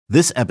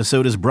This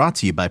episode is brought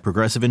to you by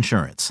Progressive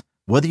Insurance.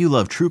 Whether you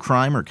love true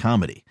crime or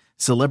comedy,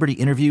 celebrity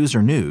interviews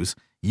or news,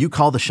 you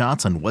call the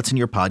shots on what's in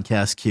your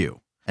podcast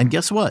queue. And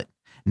guess what?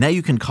 Now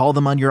you can call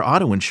them on your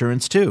auto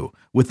insurance too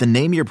with the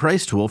Name Your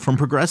Price tool from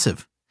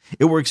Progressive.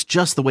 It works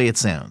just the way it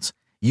sounds.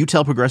 You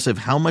tell Progressive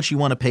how much you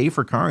want to pay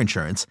for car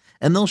insurance,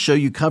 and they'll show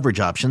you coverage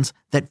options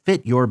that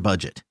fit your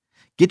budget.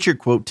 Get your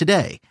quote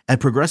today at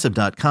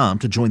Progressive.com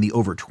to join the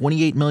over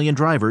 28 million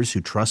drivers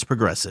who trust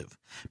Progressive.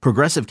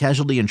 Progressive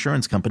Casualty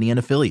Insurance Company and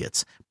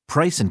Affiliates.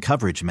 Price and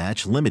coverage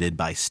match limited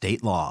by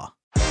state law.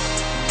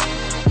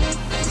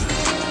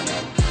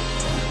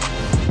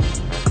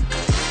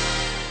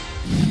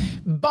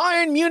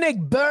 Bayern Munich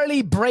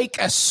barely break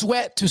a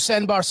sweat to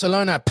send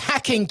Barcelona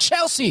packing.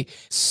 Chelsea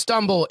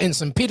stumble in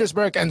St.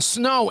 Petersburg, and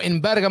snow in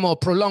Bergamo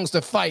prolongs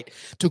the fight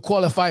to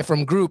qualify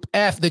from Group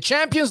F. The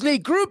Champions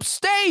League group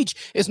stage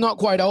is not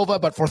quite over,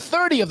 but for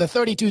 30 of the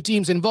 32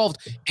 teams involved,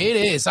 it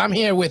is. I'm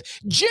here with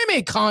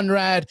Jimmy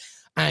Conrad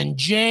and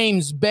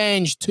James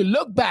Benge to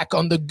look back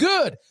on the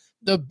good,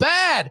 the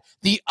bad,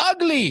 the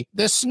ugly,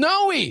 the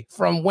snowy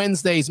from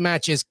Wednesday's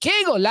matches. Que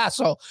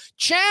Golazo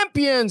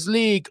Champions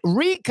League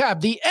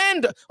recap, the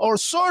end, or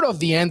sort of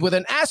the end, with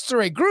an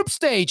asterisk. Group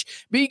stage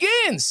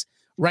begins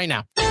right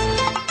now.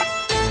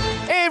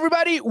 Hey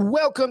everybody,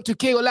 welcome to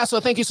Que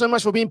Golazo. Thank you so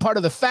much for being part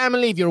of the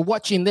family. If you're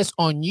watching this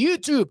on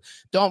YouTube,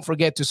 don't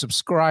forget to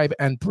subscribe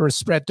and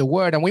spread the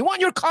word. And we want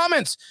your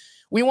comments.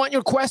 We want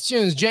your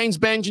questions. James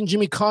Benge and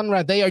Jimmy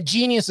Conrad, they are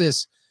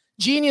geniuses.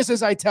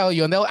 Geniuses, I tell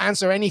you, and they'll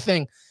answer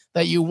anything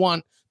that you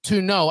want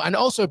to know. And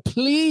also,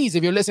 please,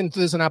 if you're listening to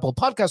this on Apple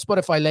Podcasts,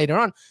 Spotify later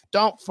on,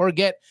 don't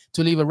forget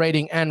to leave a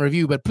rating and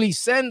review. But please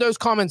send those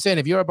comments in.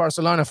 If you're a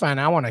Barcelona fan,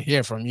 I want to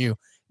hear from you.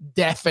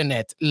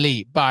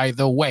 Definitely, by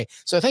the way.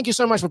 So thank you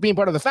so much for being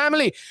part of the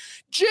family.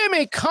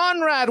 Jimmy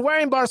Conrad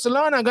wearing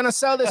Barcelona. I'm going to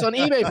sell this on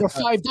eBay for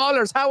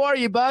 $5. How are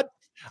you, bud?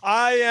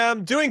 I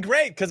am doing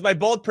great because my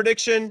bold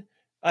prediction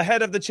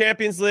ahead of the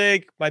Champions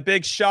League, my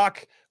big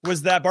shock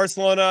was that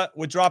Barcelona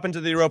would drop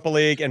into the Europa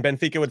League and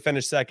Benfica would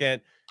finish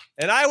second.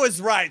 And I was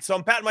right. So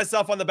I'm patting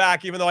myself on the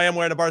back, even though I am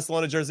wearing a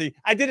Barcelona jersey.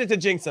 I did it to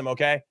jinx him,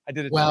 okay? I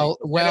did it. Well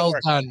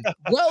done.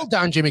 Well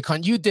done, Jimmy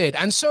Con. You did.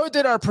 And so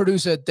did our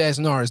producer,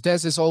 Des Norris.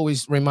 Des is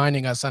always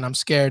reminding us, and I'm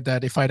scared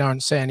that if I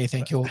don't say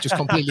anything, he'll just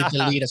completely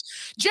delete us.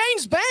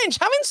 James Benge,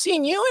 haven't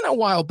seen you in a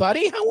while,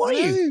 buddy. How are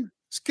you?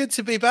 It's good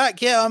to be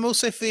back. Yeah, I'm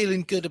also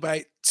feeling good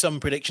about some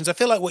predictions. I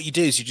feel like what you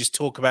do is you just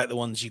talk about the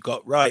ones you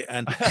got right.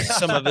 And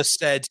some of us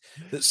said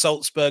that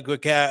Salzburg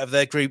would get out of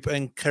their group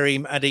and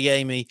Karim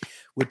Adeyemi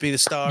would be the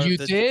star. You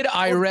did.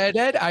 I read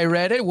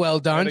it.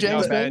 Well done,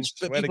 James Benge.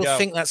 But people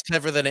think that's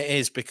cleverer than it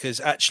is, because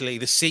actually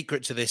the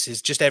secret to this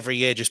is just every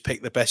year just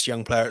pick the best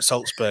young player at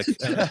Salzburg.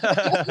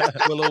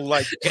 We'll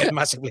all get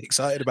massively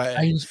excited about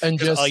it. And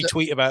just I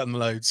tweet about them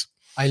loads.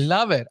 I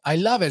love it.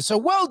 So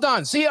well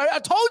done. See, I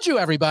told you,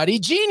 everybody.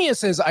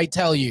 Geniuses, I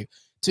tell you,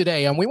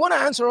 today. And we want to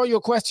answer all your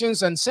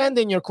questions, and send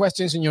in your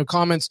questions and your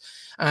comments,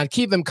 and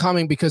keep them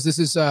coming, because this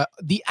is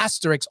the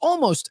asterisk,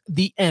 almost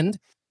the end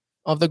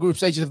of the group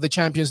stages of the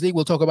Champions League.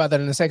 We'll talk about that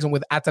in a second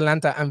with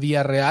Atalanta and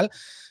Villarreal.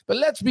 But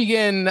let's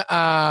begin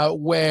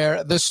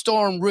where the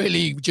storm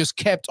really just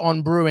kept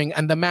on brewing,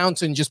 and the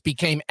mountain just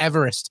became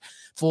Everest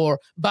for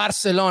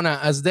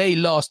Barcelona as they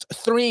lost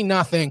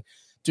 3-0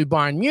 to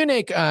Bayern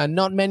Munich.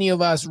 Not many of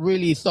us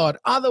really thought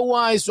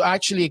otherwise.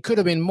 Actually, it could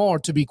have been more,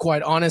 to be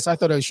quite honest. I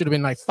thought it should have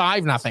been like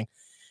 5-0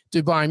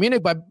 to Bayern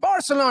Munich. But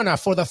Barcelona,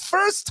 for the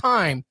first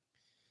time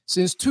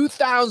since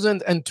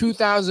 2000 and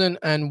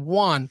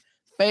 2001,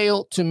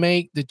 failed to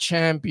make the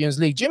Champions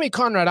League. Jimmy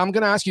Conrad, I'm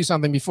going to ask you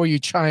something before you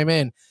chime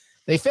in.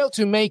 They failed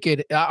to make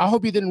it. I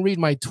hope you didn't read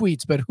my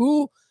tweets, but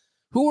who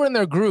were in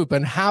their group,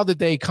 and how did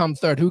they come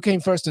third? Who came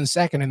first and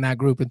second in that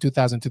group in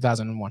 2000,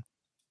 2001?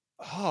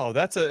 Oh,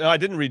 I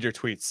didn't read your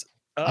tweets.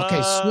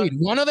 Okay, sweet.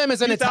 One of them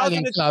is an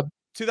Italian club.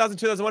 2000,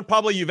 2001,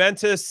 probably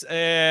Juventus,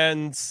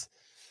 and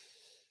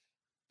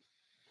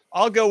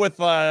I'll go with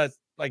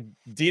like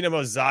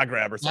Dinamo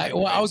Zagreb or something.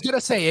 Well, I was going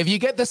to say, if you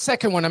get the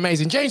second one,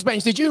 amazing. James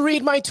Benge, did you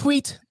read my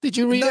tweet? Did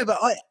you read it? No, but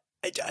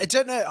I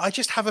don't know. I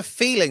just have a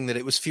feeling that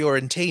it was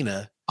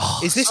Fiorentina.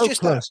 Oh, is this so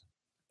just close?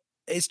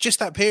 It's just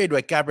that period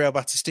where Gabriel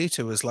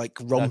Batistuta was like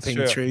romping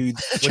through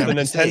with the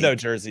Nintendo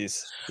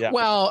jerseys. Yeah.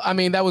 Well, I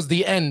mean, that was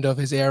the end of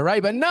his era,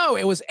 right? But no,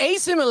 it was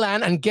AC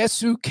Milan, and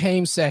guess who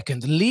came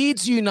second?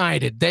 Leeds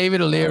United.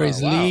 David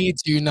O'Leary's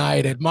Leeds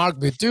United. Mark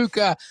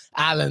Viduka,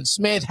 Alan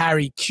Smith,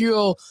 Harry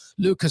Kewell,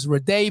 Lucas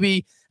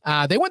Radebe.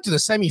 They went to the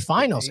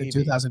semifinals in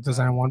 2000,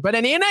 2001. But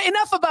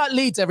enough about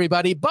Leeds,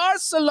 everybody.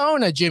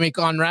 Barcelona, Jimmy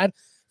Conrad,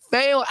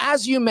 fail,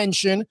 as you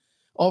mentioned,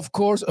 of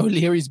course,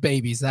 O'Leary's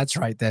babies. That's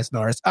right, Des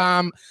Norris.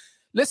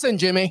 Listen,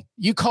 Jimmy,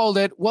 you called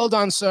it. Well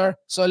done, sir.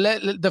 So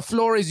the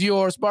floor is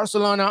yours.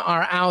 Barcelona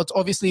are out.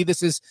 Obviously,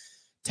 this is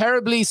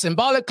terribly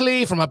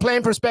symbolically from a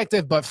playing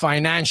perspective, but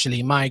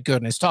financially, my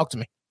goodness, talk to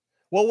me.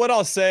 Well, what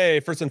I'll say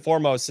first and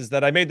foremost is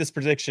that I made this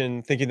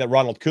prediction thinking that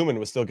Ronald Koeman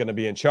was still going to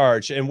be in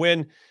charge. And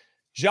when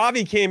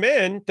Xavi came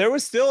in, there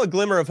was still a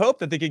glimmer of hope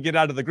that they could get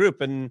out of the group.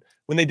 And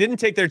when they didn't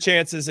take their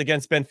chances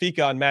against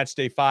Benfica on match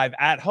day 5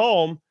 at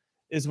home,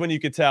 is when you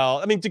could tell.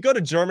 I mean, to go to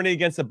Germany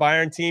against a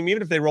Bayern team,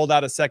 even if they rolled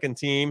out a second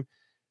team,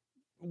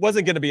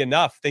 wasn't going to be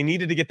enough. They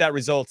needed to get that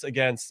result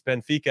against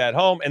Benfica at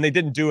home, and they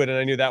didn't do it. And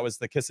I knew that was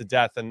the kiss of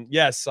death. And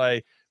yes,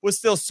 I was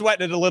still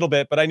sweating it a little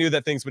bit, but I knew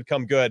that things would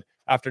come good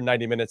after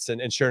 90 minutes.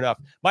 And sure enough,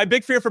 my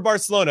big fear for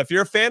Barcelona, if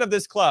you're a fan of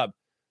this club,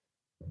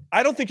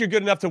 I don't think you're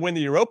good enough to win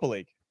the Europa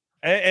League.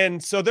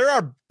 And so there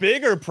are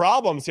bigger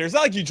problems here. It's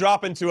not like you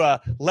drop into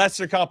a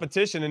lesser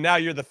competition and now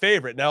you're the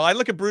favorite. Now, I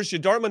look at Borussia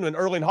Dortmund when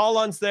Erling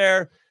Haaland's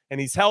there and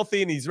he's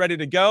healthy and he's ready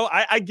to go.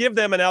 I give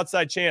them an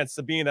outside chance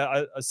of being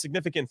a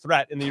significant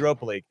threat in the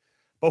Europa League.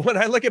 But when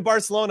I look at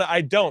Barcelona,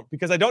 I don't,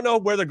 because I don't know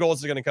where their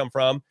goals are going to come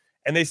from.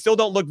 And they still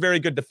don't look very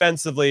good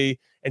defensively.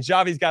 And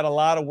Xavi's got a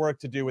lot of work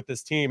to do with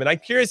this team. And I'm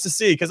curious to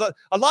see, because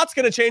a lot's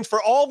going to change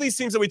for all these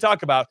teams that we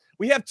talk about.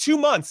 We have 2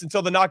 months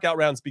until the knockout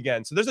rounds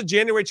begin. So there's a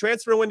January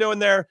transfer window in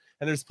there,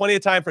 and there's plenty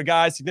of time for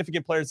guys,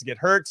 significant players to get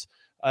hurt.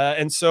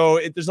 And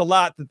so there's a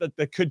lot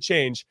that could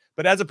change.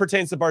 But as it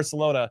pertains to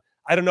Barcelona,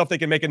 I don't know if they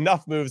can make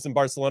enough moves in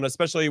Barcelona,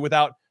 especially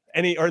without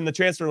any, or in the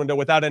transfer window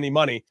without any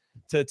money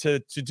to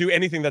do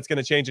anything that's going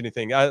to change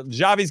anything.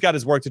 Xavi's got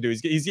his work to do.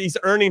 He's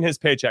earning his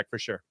paycheck for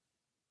sure.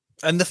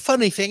 And the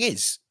funny thing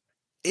is,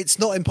 it's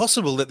not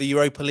impossible that the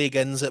Europa League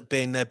ends up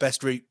being their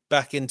best route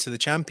back into the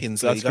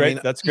Champions League. That's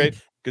great. That's great.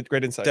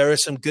 Great insight. There are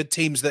some good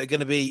teams that are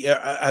going to be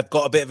have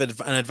got a bit of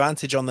an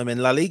advantage on them in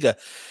La Liga.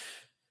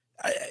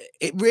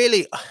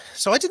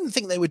 So I didn't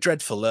think they were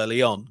dreadful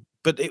early on,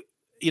 but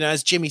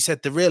as Jimmy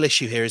said, the real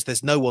issue here is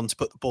there's no one to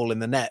put the ball in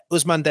the net.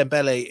 Ousmane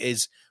Dembele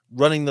is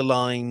running the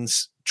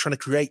lines, trying to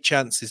create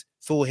chances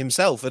for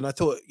himself, and I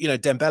thought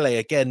Dembele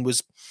again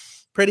was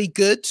pretty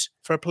good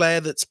for a player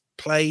that's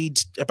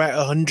played about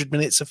 100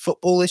 minutes of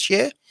football this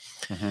year.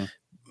 Mm-hmm.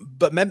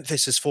 But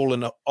Memphis has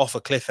fallen off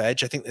a cliff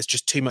edge. I think there's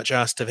just too much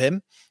asked of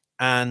him.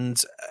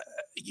 And,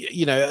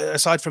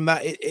 aside from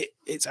that,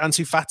 it's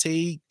Ansu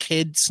Fati,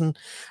 kids,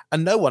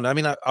 and no one. I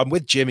mean, I'm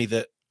with Jimmy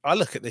that I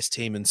look at this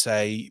team and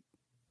say,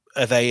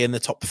 are they in the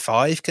top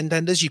 5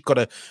 contenders? You've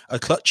got a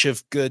clutch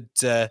of good,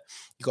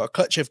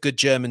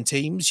 German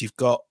teams. You've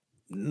got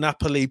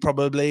Napoli,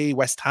 probably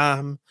West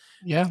Ham.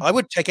 Yeah, I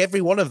would take every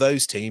one of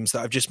those teams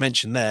that I've just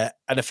mentioned there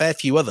and a fair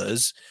few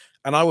others,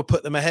 and I would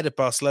put them ahead of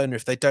Barcelona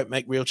if they don't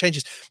make real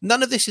changes.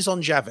 None of this is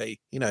on Xavi.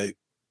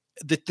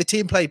 The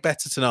team played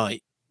better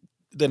tonight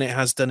than it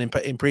has done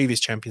in previous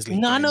Champions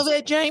League None games. of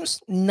it,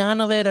 James.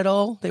 None of it at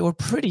all. They were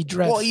pretty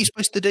dreadful. What are you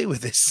supposed to do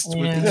with this?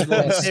 With these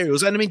raw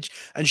materials? And I mean,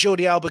 and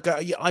Jordi Alba.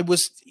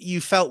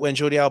 You felt when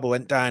Jordi Alba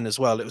went down as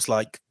well. It was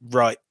like,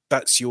 right,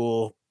 that's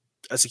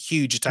a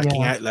huge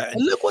attacking outlet.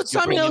 And look what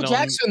Samuel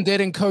Jackson did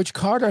in Coach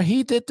Carter.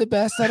 He did the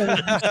best out of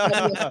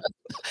it.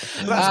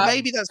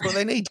 Maybe that's what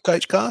they need,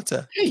 Coach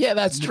Carter. Yeah,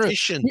 that's true.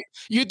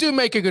 You do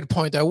make a good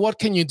point there. What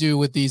can you do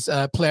with these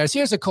players?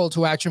 Here's a call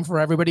to action for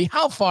everybody.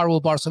 How far will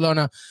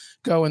Barcelona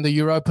go in the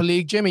Europa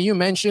League? Jimmy, you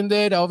mentioned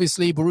it.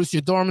 Obviously, Borussia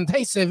Dortmund.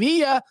 Hey,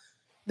 Sevilla,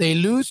 they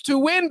lose to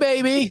win,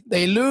 baby.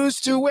 They lose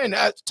to win.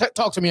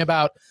 Talk to me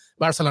about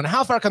Barcelona.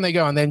 How far can they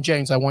go? And then,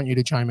 James, I want you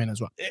to chime in as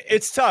well.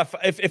 It's tough.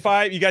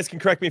 You guys can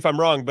correct me if I'm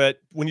wrong, but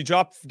when you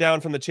drop down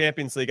from the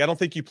Champions League, I don't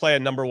think you play the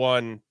number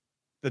one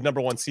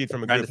seed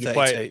from a group.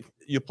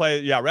 You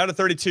play round of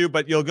 32,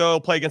 but you'll go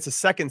play against a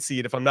second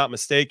seed, if I'm not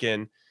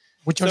mistaken.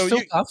 Which are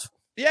still tough.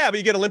 Yeah, but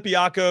you get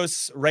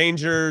Olympiacos,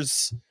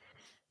 Rangers,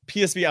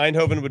 PSV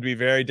Eindhoven would be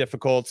very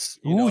difficult.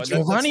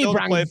 Giovanni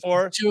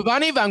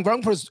Van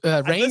Bronckhorst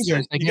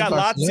Rangers. You got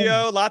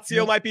Lazio.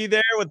 Lazio might be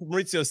there with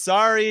Maurizio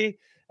Sarri.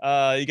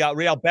 You got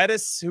Real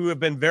Betis, who have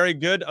been very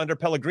good under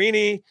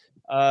Pellegrini.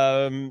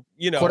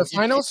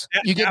 Quarterfinals?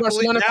 You get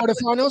Barcelona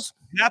quarterfinals?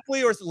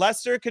 Napoli or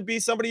Leicester could be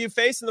somebody you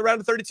face in the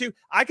round of 32.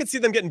 I could see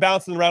them getting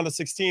bounced in the round of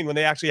 16 when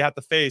they actually have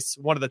to face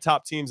one of the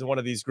top teams in one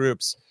of these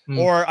groups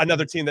or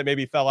another team that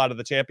maybe fell out of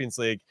the Champions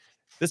League.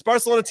 This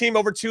Barcelona team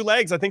over 2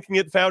 legs, I think, can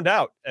get found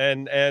out.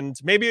 And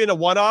maybe in a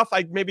one-off,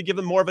 I'd maybe give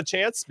them more of a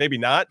chance. Maybe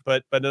not,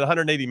 but in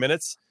 180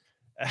 minutes,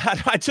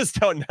 I just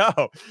don't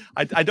know.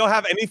 I don't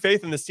have any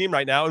faith in this team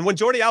right now. And when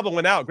Jordi Alba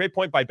went out, great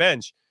point by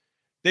Benj,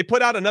 they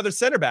put out another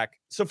center back.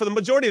 So for the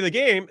majority of the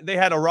game, they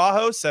had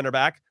Araujo, center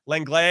back,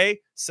 Lenglet,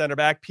 center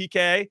back,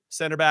 Piqué,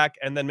 center back,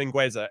 and then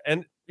Mingueza.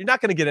 And you're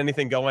not going to get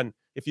anything going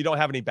if you don't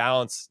have any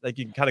balance. Like,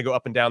 you can kind of go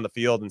up and down the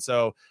field. And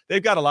so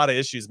they've got a lot of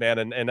issues, man.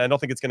 And I don't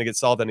think it's going to get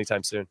solved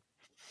anytime soon.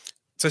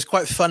 So it's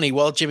quite funny.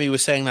 While Jimmy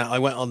was saying that, I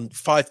went on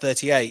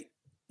 538.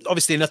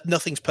 Obviously,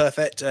 nothing's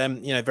perfect.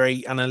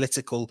 Very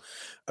analytical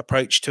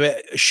approach to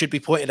it. It should be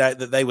pointed out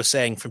that they were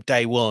saying from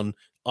day one,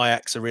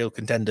 Ajax are real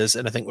contenders,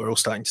 and I think we're all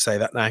starting to say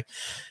that now.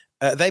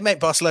 They make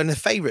Barcelona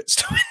favourites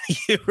to win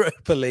the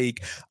Europa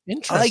League.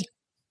 Interesting. I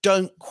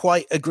don't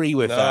quite agree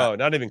with that. No,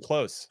 not even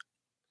close.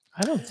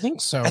 I don't think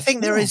so. I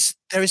think there is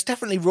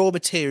definitely raw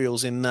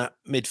materials in that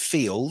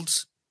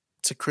midfield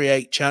to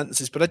create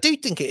chances, but I do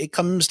think it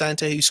comes down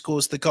to who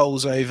scores the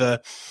goals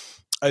over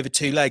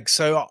 2 legs.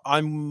 So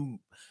I'm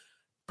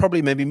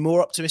probably maybe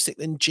more optimistic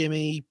than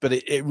Jimmy, but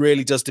it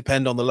really does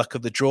depend on the luck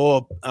of the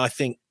draw. I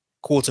think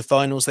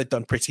quarterfinals, they've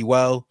done pretty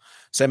well.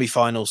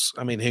 Semi-finals,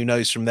 I mean, who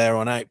knows from there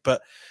on out.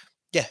 But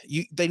Yeah,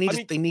 they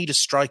need a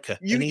striker.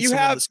 They need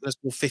someone that's going to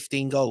score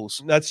 15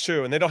 goals. That's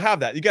true, and they don't have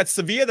that. You got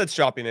Sevilla that's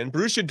dropping in,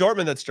 Borussia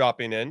Dortmund that's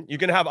dropping in. You're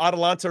going to have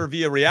Atalanta or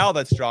Villarreal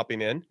that's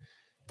dropping in.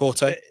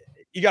 Porto.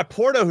 You got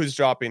Porto who's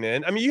dropping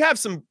in. I mean, you have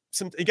some.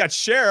 You got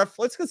Sheriff.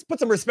 Let's put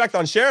some respect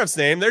on Sheriff's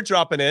name. They're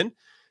dropping in,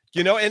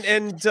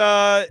 and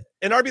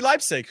RB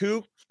Leipzig,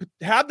 who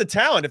have the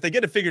talent, if they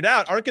get it figured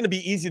out, aren't going to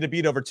be easy to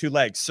beat over two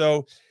legs.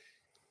 So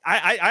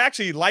I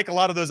actually like a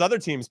lot of those other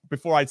teams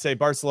before I'd say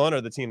Barcelona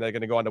are the team that are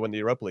going to go on to win the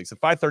Europa League. So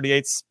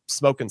 538's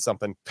smoking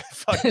something.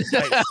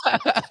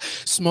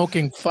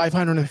 Smoking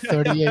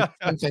 538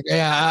 something.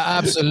 Yeah,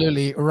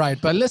 absolutely right.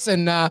 But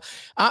listen, I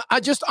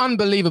just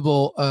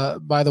unbelievable.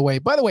 By the way,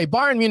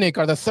 Bayern Munich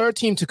are the third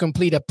team to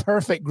complete a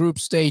perfect group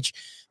stage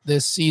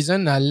this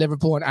season.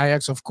 Liverpool and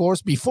Ajax, of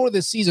course. Before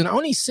this season,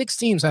 only 6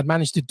 teams had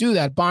managed to do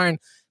that. Bayern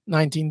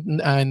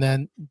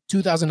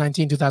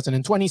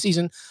 2019-2020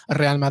 season,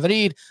 Real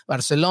Madrid,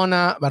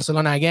 Barcelona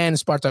again,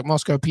 Spartak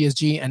Moscow,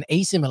 PSG, and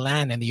AC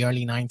Milan in the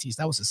early 90s.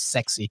 That was a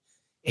sexy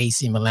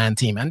AC Milan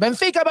team. And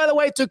Benfica, by the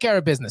way, took care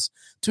of business.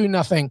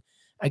 2-0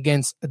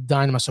 against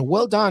Dynamo. So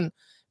well done,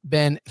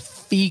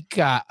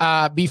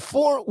 Benfica.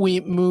 Before we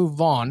move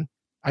on,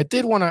 I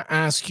did want to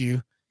ask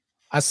you,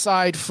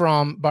 aside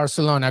from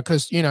Barcelona,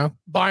 because,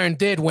 Bayern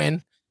did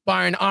win.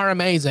 Bayern are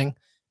amazing.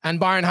 And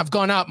Bayern have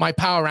gone up my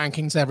power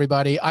rankings,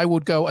 everybody. I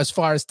would go as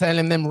far as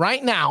telling them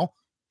right now,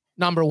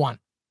 number 1.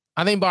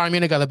 I think Bayern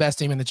Munich are the best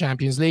team in the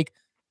Champions League.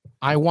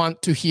 I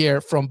want to hear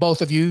from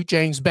both of you.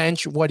 James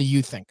Bench, what do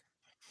you think?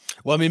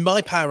 Well, I mean,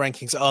 my power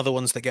rankings are the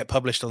ones that get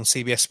published on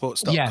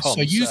CBSSports.com. Yeah,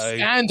 so you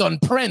stand on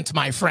print,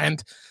 my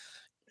friend.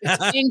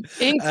 It's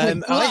ink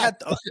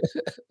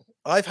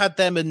I've had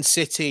them and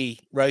City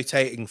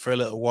rotating for a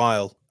little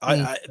while.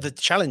 The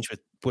challenge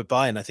with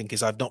Bayern, I think,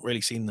 is I've not really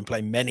seen them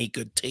play many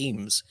good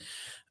teams.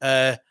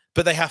 But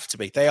they have to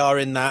be. They are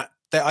in that.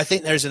 I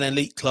think there's an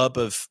elite club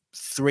of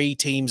 3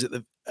 teams at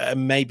the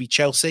maybe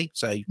Chelsea,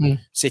 so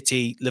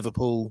City,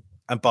 Liverpool,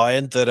 and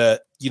Bayern that are,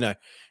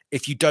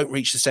 if you don't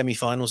reach the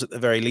semi-finals at the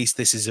very least,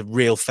 this is a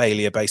real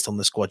failure based on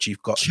the squad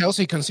you've got.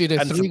 Chelsea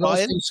conceded 3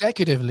 goals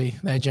consecutively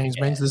there, James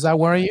Benz. Does that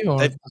worry you,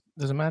 or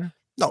does it matter?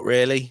 Not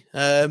really,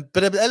 but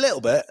a little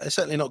bit.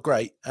 Certainly not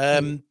great.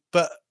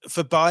 But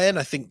for Bayern,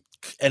 I think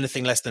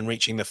anything less than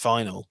reaching the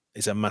final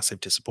is a massive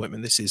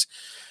disappointment. This is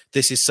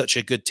such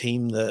a good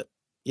team that,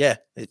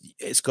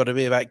 it's got to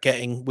be about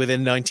getting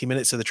within 90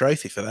 minutes of the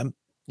trophy for them.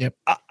 Yep.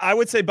 I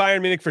would say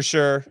Bayern Munich for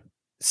sure.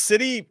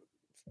 City,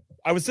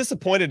 I was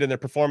disappointed in their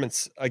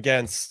performance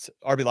against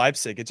RB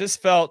Leipzig. It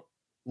just felt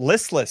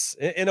listless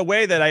in a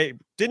way that I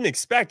didn't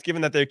expect,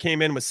 given that they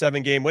came in with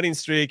 7-game winning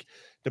streak.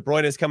 De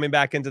Bruyne is coming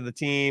back into the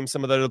team.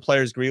 Some of the other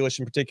players, Grealish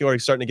in particular,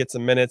 is starting to get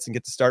some minutes and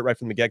get to start right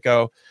from the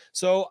get-go.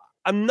 So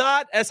I'm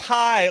not as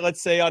high,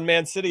 let's say, on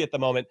Man City at the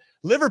moment.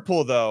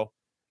 Liverpool, though,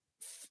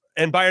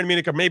 and Bayern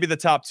Munich are maybe the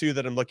top 2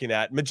 that I'm looking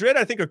at. Madrid,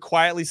 I think, are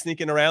quietly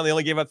sneaking around. They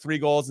only gave up 3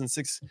 goals in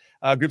 6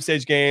 group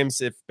stage games.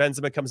 If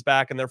Benzema comes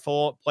back and they're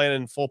playing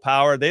in full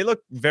power, they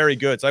look very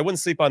good. So I wouldn't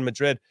sleep on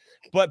Madrid.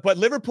 But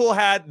Liverpool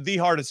had the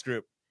hardest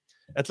group.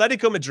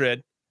 Atletico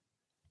Madrid,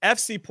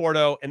 FC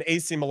Porto, and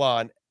AC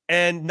Milan.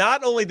 And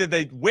not only did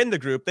they win the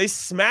group, they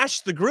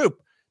smashed the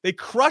group. They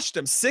crushed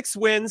them. 6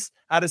 wins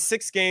out of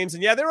 6 games.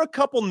 And there were a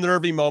couple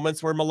nervy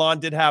moments where Milan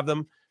did have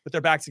them with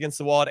their backs against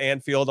the wall at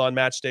Anfield on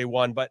match day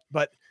 1. But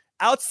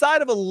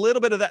outside of a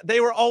little bit of that,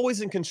 they were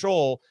always in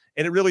control.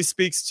 And it really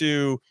speaks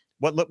to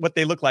what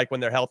they look like when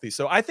they're healthy.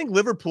 So I think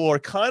Liverpool are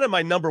kind of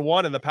my number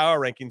 1 in the power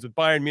rankings, with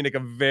Bayern Munich a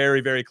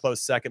very, very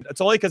close second.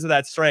 It's only because of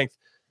that strength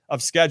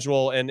of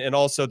schedule and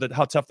also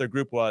how tough their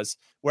group was.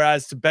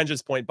 Whereas to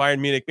Benja's point, Bayern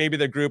Munich, maybe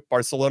their group,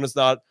 Barcelona's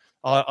not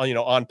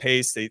on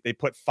pace. They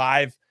put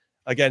 5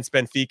 against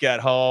Benfica at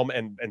home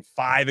and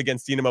 5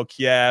 against Dynamo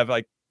Kiev.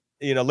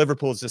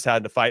 Liverpool's just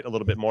had to fight a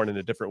little bit more in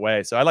a different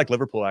way. So I like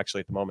Liverpool actually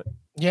at the moment.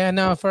 Yeah,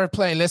 no, fair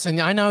play. Listen,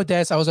 I know,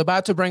 Des, I was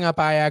about to bring up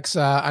Ajax,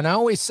 and I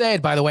always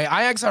said, by the way,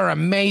 Ajax are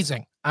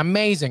amazing.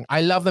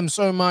 I love them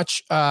so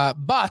much.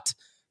 But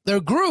their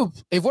group,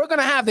 if we're going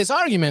to have this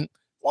argument,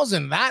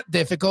 wasn't that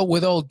difficult,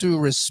 with all due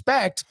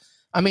respect.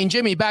 I mean,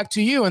 Jimmy, back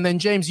to you, and then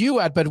James,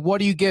 but what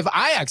do you give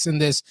Ajax in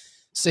this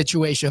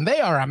situation?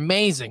 They are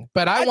amazing,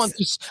 but I want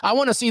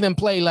to see them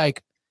play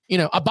like,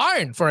 a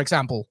Bayern, for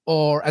example,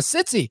 or a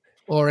City,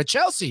 or a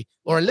Chelsea,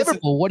 or a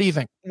Liverpool. What do you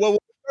think? Well,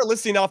 we're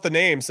listing off the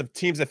names of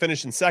teams that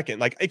finished in second.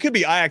 Like, it could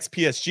be Ajax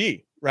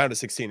PSG round of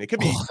 16. It could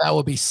be that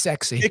would be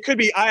sexy. It could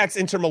be Ajax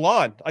Inter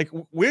Milan. Like,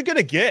 we're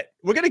gonna get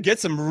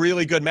some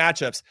really good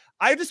matchups.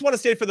 I just want to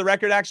state for the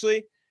record,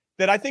 actually,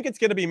 that I think it's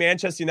going to be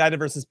Manchester United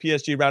versus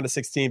PSG round of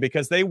 16,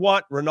 because they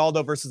want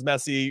Ronaldo versus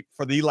Messi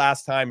for the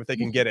last time if they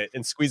can get it,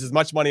 and squeeze as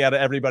much money out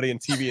of everybody in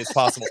TV as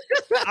possible.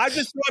 I'm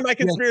just throwing my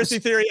conspiracy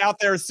theory out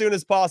there as soon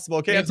as possible.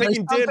 Okay, I'm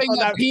taking dibs on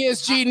that.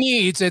 PSG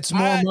needs, it's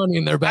more money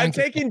in their bank.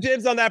 I'm taking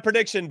dibs on that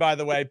prediction, by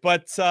the way.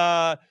 But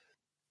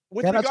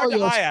with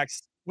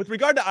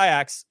regard to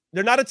Ajax,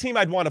 they're not a team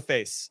I'd want to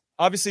face.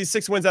 Obviously,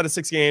 6 wins out of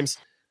 6 games.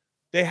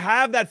 they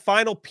have that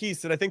final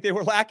piece that I think they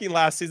were lacking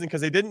last season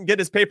because they didn't get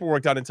his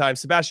paperwork done in time.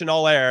 Sebastian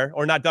Haller,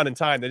 or not done in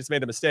time. They just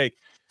made a mistake.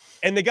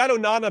 And they got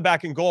Onana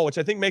back in goal, which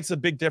I think makes a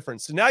big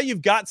difference. So now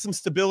you've got some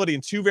stability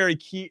in two very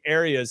key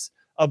areas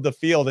of the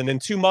field. And in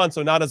 2 months,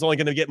 Onana's only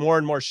going to get more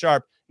and more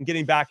sharp and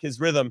getting back his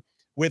rhythm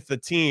with the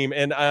team.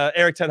 And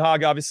Erik ten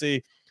Hag,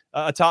 obviously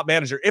a top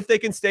manager. If they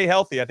can stay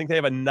healthy, I think they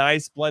have a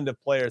nice blend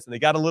of players, and they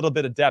got a little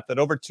bit of depth that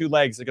over 2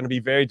 legs are going to be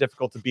very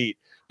difficult to beat.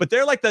 But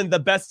they're like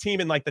the best team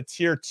in like the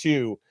tier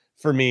 2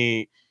 for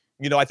me.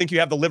 You know, I think you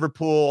have the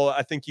Liverpool.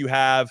 I think you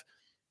have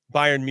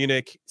Bayern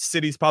Munich.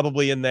 City's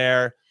probably in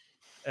there.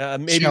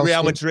 Maybe Chelsea.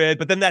 Real Madrid,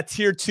 but then that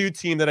tier 2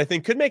 team that I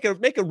think could make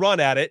a run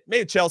at it.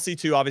 Maybe Chelsea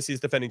too, obviously is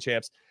defending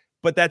champs,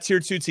 but that tier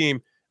 2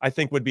 team I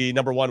think would be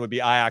number 1 would be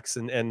Ajax,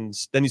 and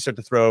then you start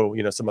to throw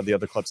some of the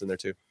other clubs in there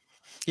too.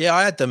 Yeah,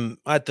 I had them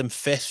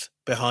 5th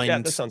behind. Yeah,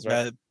 that sounds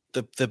right.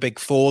 The big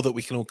 4 that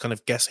we can all kind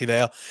of guess who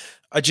they are.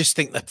 I just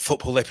think that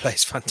football they play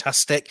is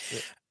fantastic. Yeah.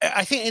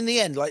 I think in the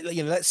end,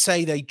 let's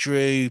say they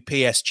drew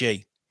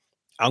PSG.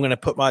 I'm going to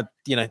put my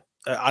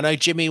I know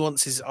Jimmy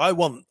wants his. I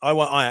want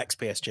Ajax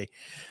PSG.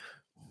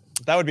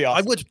 That would be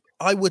awesome.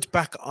 I would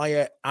back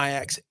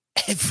Ajax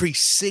every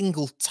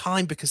single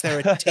time because they're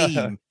a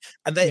team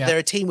and they're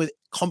a team with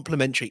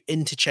complementary,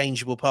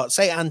 interchangeable parts.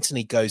 Say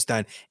Anthony goes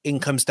down, in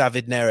comes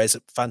David Neres,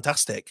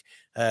 fantastic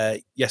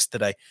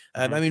yesterday.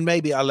 I mean,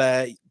 maybe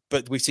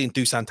but we've seen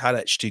Dusan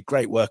Tadic do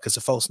great work as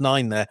a false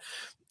 9 there.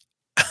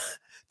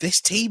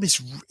 This team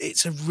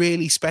it's a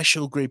really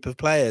special group of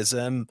players.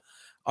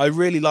 I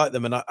really like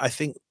them, and I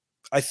think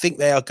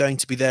they are going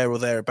to be there or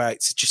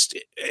thereabouts.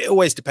 It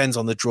always depends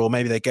on the draw.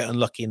 Maybe they get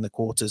unlucky in the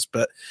quarters,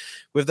 but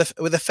with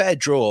a fair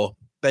draw,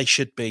 they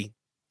should be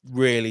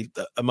really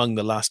among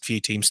the last few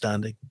teams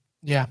standing.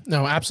 Yeah,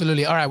 no,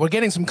 absolutely. All right, we're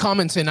getting some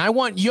comments in. I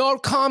want your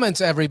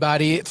comments,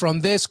 everybody, from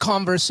this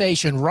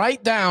conversation.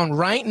 Write down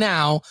right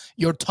now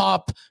your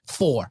top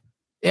 4.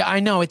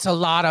 I know it's a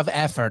lot of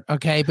effort,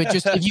 okay? But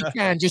just if you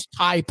can, just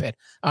type it,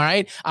 all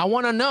right? I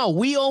want to know.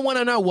 We all want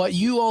to know what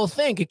you all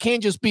think. It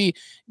can't just be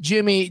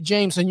Jimmy,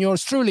 James, and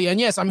yours truly. And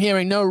yes, I'm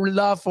hearing no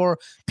love for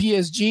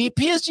PSG.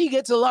 PSG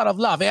gets a lot of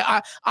love.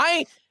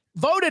 I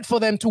voted for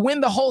them to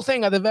win the whole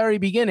thing at the very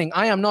beginning.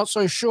 I am not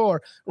so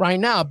sure right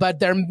now, but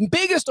their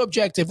biggest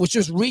objective was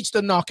just reach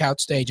the knockout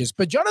stages.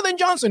 But Jonathan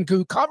Johnson,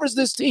 who covers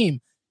this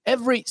team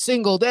every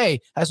single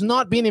day, has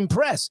not been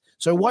impressed.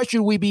 So why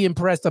should we be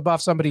impressed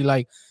above somebody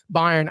like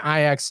Bayern,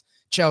 Ajax,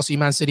 Chelsea,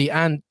 Man City,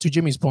 and to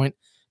Jimmy's point,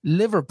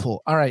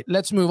 Liverpool? All right,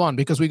 let's move on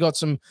because we got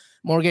some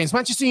more games.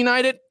 Manchester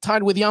United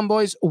tied with Young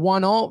Boys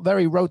 1-0.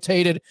 Very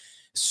rotated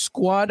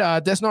squad.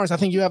 Des Norris, I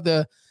think you have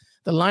the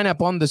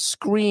lineup on the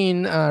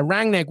screen.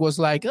 Rangnick was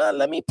like,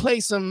 let me play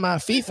some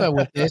FIFA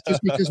with this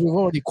just because we've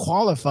already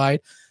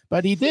qualified.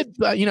 But he did,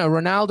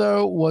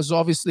 Ronaldo was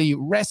obviously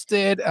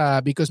rested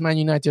because Man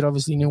United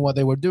obviously knew what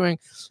they were doing.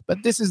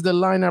 But this is the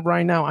lineup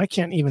right now. I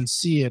can't even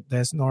see it,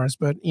 Des Norris.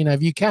 But,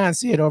 if you can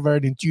see it over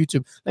in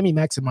YouTube, let me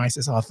maximize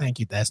this. Oh, thank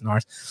you, Des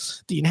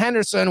Norris. Dean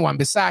Henderson,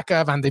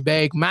 Wan-Bissaka, Van de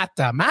Beek,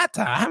 Mata.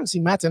 I haven't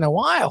seen Mata in a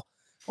while.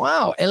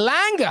 Wow.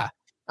 Elanga.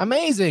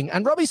 Amazing.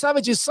 And Robbie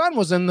Savage's son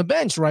was on the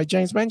bench, right,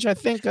 James Bench? I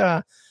think.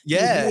 Yeah,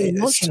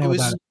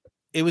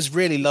 it was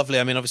really lovely.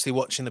 I mean, obviously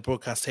watching the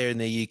broadcast here in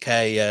the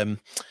UK,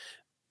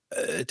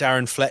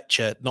 Darren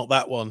Fletcher, not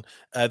that one,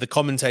 the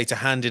commentator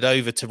handed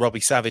over to Robbie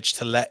Savage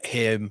to let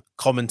him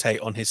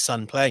commentate on his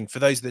son playing. For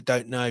those that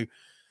don't know,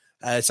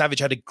 Savage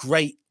had a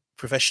great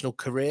professional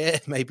career,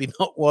 maybe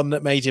not one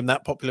that made him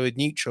that popular with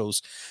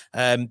neutrals,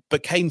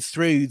 but came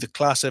through the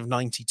class of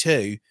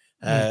 92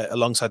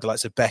 alongside the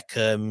likes of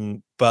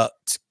Beckham, but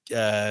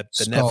the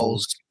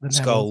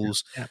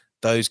Scholes,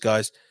 those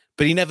guys.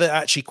 But he never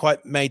actually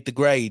quite made the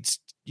grades,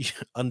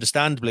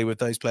 understandably, with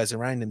those players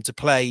around him to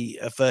play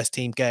a first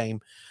team game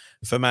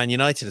for Man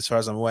United, as far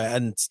as I'm aware.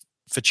 And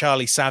for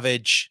Charlie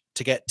Savage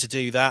to get to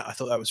do that, I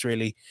thought that was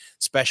really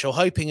special.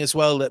 Hoping as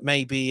well that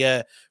maybe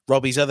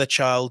Robbie's other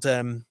child,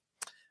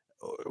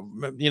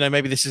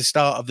 maybe this is the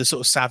start of the sort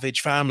of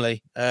Savage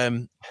family.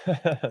 It'd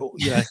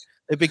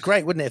be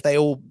great, wouldn't it,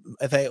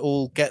 if they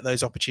all get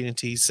those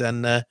opportunities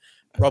and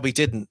Robbie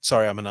didn't.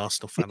 Sorry, I'm an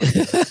Arsenal fan.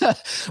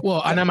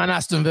 Well, and I'm an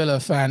Aston Villa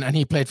fan, and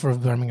he played for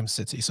Birmingham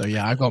City. So,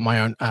 yeah, I got my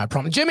own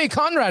problem. Jimmy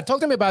Conrad,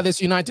 talk to me about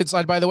this United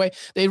side, by the way.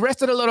 They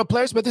rested a lot of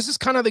players, but this is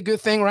kind of the good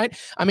thing, right?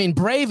 I mean,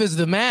 Brave is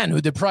the man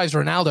who deprives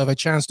Ronaldo of a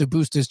chance to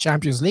boost his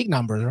Champions League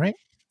numbers, right?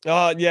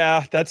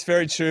 Yeah, that's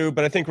very true.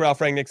 But I think Ralph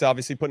Rangnick's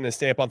obviously putting a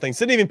stamp on things.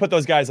 Didn't even put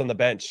those guys on the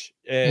bench.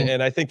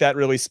 And I think that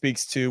really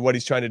speaks to what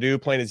he's trying to do,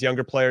 playing his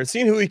younger players,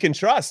 seeing who he can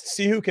trust,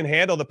 see who can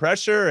handle the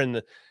pressure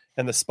and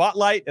the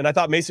spotlight. And I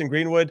thought Mason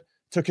Greenwood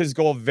took his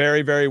goal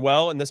very, very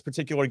well in this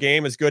particular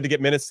game. It's good to get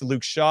minutes to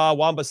Luke Shaw.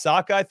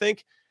 Wan-Bissaka, I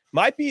think,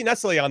 might be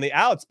necessarily on the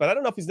outs, but I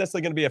don't know if he's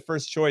necessarily going to be a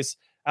first choice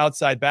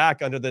outside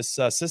back under this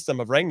system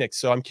of Rangnick.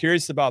 So I'm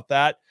curious about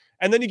that.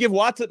 And then you give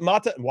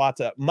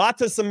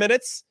Mata some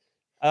minutes.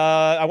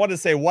 I wanted to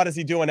say, what is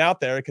he doing out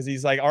there? Because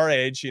he's like our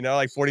age,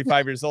 like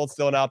 45 years old,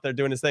 still out there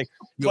doing his thing.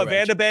 But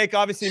Van de Beek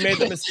obviously made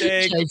the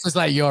mistake. James was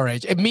like your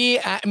age. Me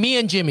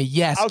and Jimmy,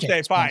 yes. Okay,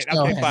 James, fine.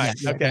 Okay, fine.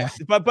 Yeah, okay.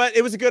 Yeah. But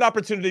it was a good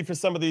opportunity for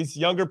some of these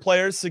younger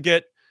players to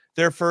get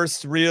their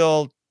first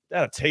real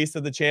taste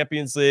of the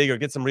Champions League or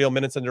get some real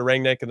minutes under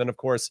Rangnick. And then, of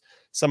course,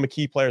 some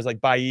key players like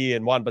Bailly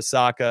and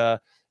Wan-Bissaka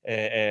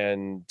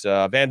and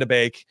Van de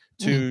Beek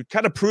to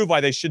kind of prove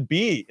why they should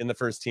be in the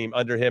first team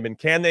under him. And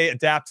can they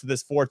adapt to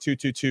this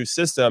 4-2-2-2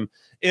 system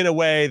in a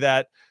way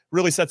that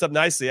really sets up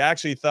nicely? I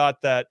actually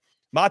thought that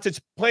Matic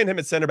playing him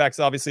at center back is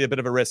obviously a bit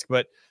of a risk,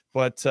 but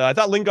I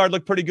thought Lingard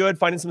looked pretty good,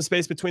 finding some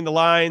space between the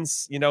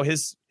lines.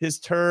 His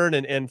turn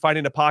and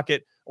finding a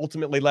pocket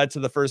ultimately led to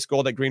the first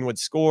goal that Greenwood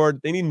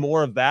scored. They need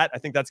more of that. I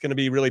think that's going to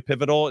be really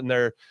pivotal in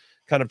their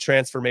kind of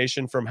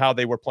transformation from how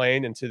they were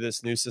playing into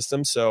this new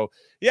system. So,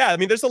 yeah, I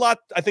mean, there's a lot,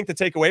 I think, to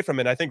take away from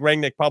it. I think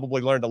Rangnick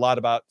probably learned a lot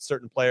about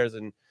certain players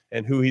and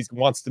who he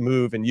wants to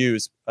move and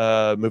use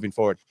moving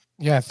forward.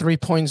 Yeah, 3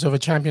 points of a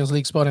Champions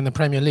League spot in the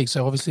Premier League.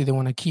 So obviously they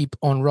want to keep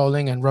on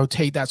rolling and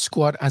rotate that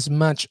squad as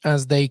much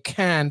as they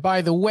can.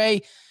 By the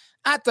way,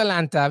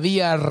 Atalanta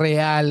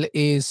Villarreal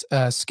is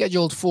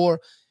scheduled for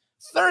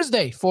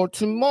Thursday, for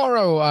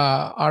tomorrow.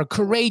 Our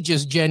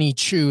courageous Jenny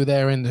Chu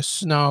there in the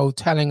snow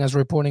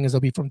reporting as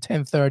it'll be from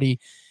 10:30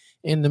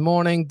 in the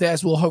morning. Des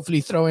will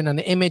hopefully throw in an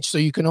image so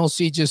you can all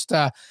see just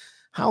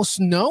how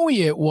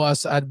snowy it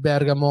was at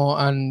Bergamo.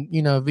 And,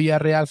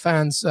 Villarreal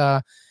fans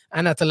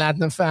and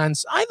Atalanta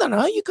fans, I don't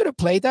know, you could have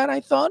played that. I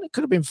thought it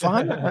could have been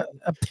fun.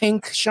 a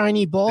pink,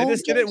 shiny ball. They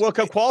just did it World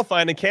Cup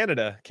qualifying in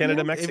Canada,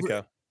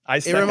 Mexico.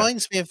 It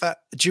reminds me of that.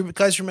 Do you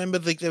guys remember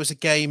there was a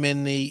game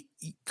in the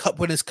Cup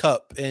Winners'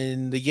 Cup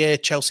in the year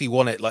Chelsea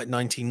won it, like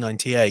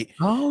 1998?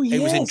 Oh, yes.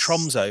 It was in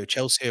Tromsø,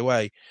 Chelsea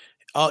away,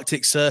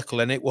 Arctic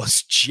Circle, and it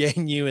was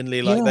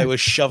genuinely like they were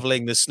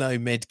shoveling the snow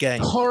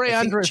mid-game. Jorge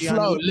Andre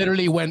Flo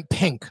literally went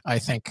pink, I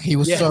think. He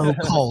was so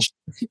cold.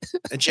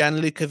 And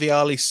Gianluca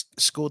Vialli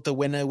scored the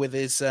winner with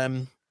his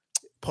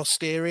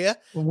posterior.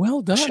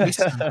 Well done.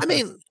 I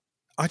mean,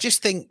 I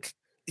just think,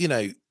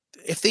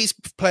 if these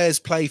players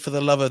play for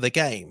the love of the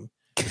game,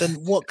 then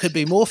what could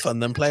be more fun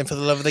than playing for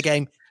the love of the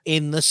game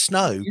in the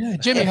snow? Yeah,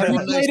 Jimmy, have you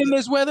played in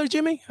this weather,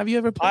 Jimmy? Have you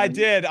ever played? I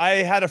did.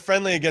 I had a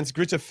friendly against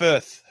Greuther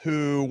Fürth,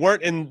 who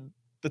weren't in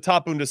the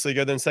top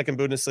Bundesliga, then second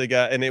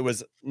Bundesliga, and it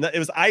was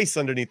ice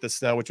underneath the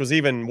snow, which was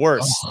even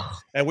worse.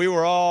 And we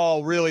were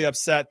all really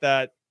upset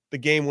that the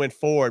game went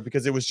forward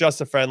because it was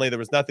just a friendly. There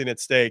was nothing at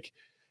stake.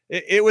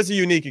 It was a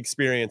unique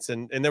experience,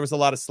 and there was a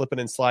lot of slipping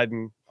and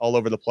sliding all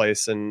over the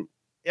place. And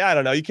yeah, I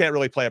don't know. You can't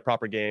really play a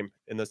proper game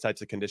in those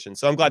types of conditions.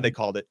 So I'm glad they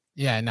called it.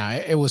 Yeah, no,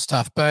 it was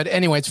tough. But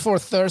anyway, it's for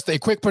Thursday.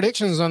 Quick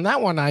predictions on that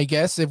one, I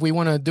guess, if we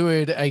want to do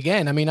it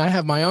again. I mean, I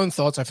have my own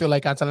thoughts. I feel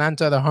like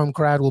Atalanta, the home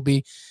crowd, will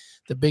be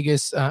the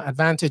biggest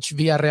advantage.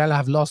 Villarreal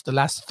have lost the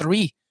last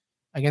 3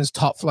 against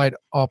top flight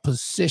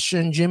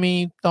opposition.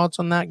 Jimmy, thoughts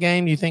on that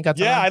game? Do you think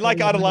Atalanta? Yeah, I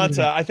like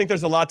Atalanta. I think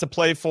there's a lot to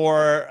play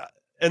for.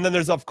 And then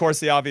there's, of course,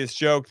 the obvious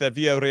joke that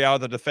Villarreal,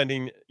 the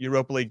defending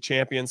Europa League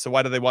champions. So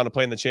why do they want to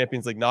play in the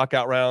Champions League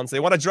knockout rounds?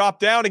 They want to drop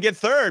down and get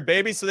third,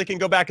 baby, so they can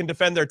go back and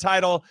defend their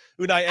title.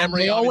 Unai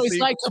Emery. They always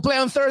like to play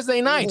on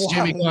Thursday nights,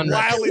 Jimmy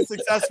Conrad. Wildly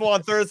successful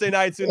on Thursday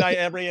nights. Unai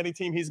Emery, any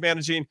team he's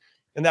managing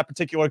in that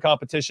particular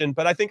competition.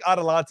 But I think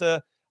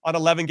Atalanta on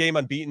 11-game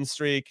unbeaten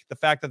streak, the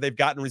fact that they've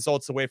gotten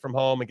results away from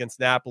home against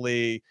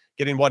Napoli,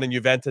 getting one in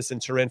Juventus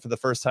and Turin for the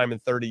first time in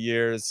 30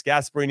 years.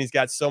 Gasperini's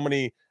got so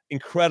many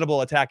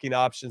incredible attacking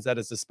options at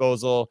his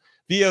disposal.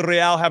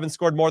 Villarreal haven't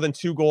scored more than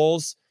 2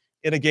 goals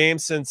in a game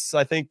since,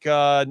 I think,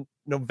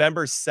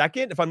 November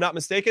 2nd, if I'm not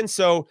mistaken.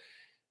 So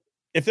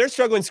if they're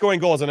struggling scoring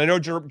goals, and I know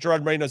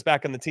Gerard Moreno's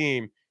back on the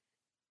team,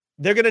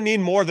 they're going to need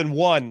more than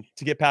 1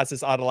 to get past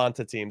this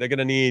Atalanta team. They're going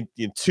to need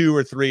 2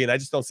 or 3, and I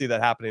just don't see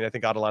that happening. I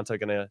think Atalanta are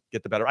going to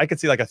get the better. I could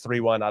see like a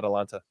 3-1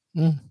 Atalanta.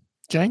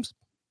 James?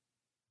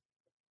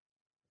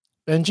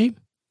 Benji?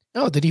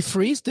 Oh, did he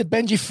freeze? Did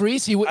Benji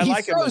freeze? He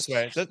like froze. him this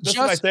way. This is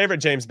my favorite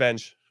James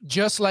Bench.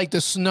 Just like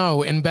the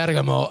snow in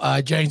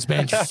Bergamo, James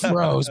Bench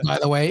froze, by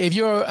the way. If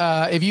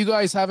you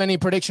guys have any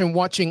prediction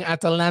watching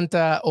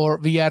Atalanta or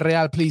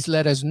Villarreal, please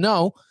let us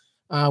know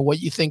what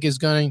you think is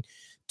going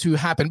to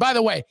happen. By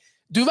the way,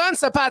 Duvan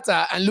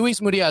Zapata and Luis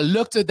Muriel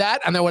looked at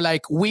that and they were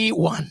like, we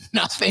want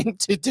nothing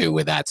to do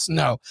with that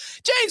snow.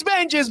 James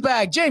Bench is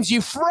back. James, you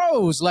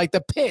froze like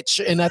the pitch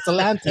in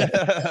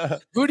Atalanta.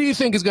 Who do you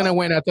think is going to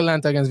win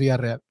Atalanta against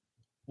Villarreal?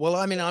 Well,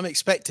 I mean, I'm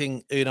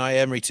expecting Unai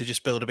Emery to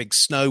just build a big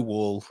snow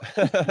wall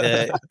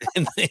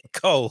in the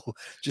goal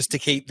just to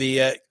keep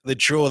the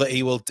draw that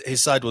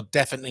his side will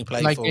definitely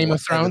play like for. Game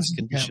of Thrones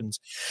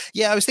conditions.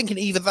 Yeah, I was thinking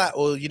either that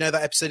or that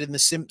episode in The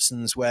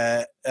Simpsons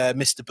where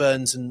Mr.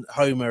 Burns and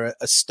Homer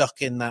are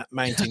stuck in that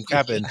mountain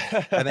cabin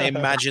and they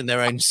imagine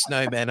their own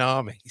snowmen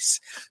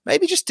armies.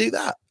 Maybe just do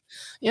that.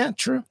 Yeah,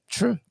 true.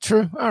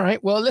 All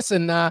right. Well,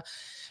 listen,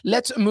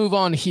 let's move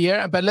on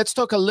here, but let's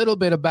talk a little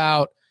bit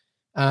about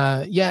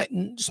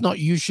it's not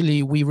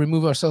usually we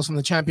remove ourselves from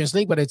the Champions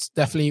League, but it's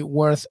definitely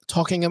worth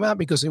talking about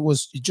because it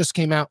just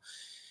came out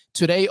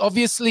today.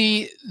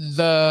 Obviously,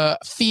 the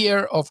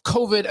fear of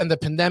COVID and the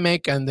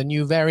pandemic and the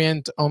new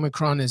variant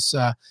Omicron is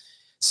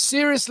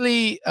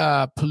seriously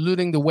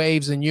polluting the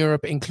waves in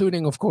Europe,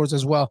 including, of course,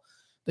 as well,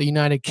 the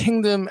United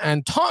Kingdom.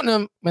 And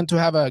Tottenham meant to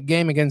have a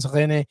game against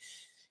Rennes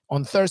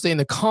on Thursday in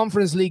the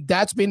Conference League.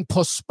 That's been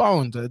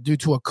postponed due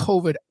to a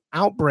COVID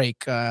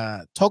outbreak.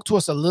 Talk to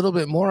us a little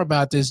bit more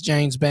about this,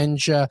 James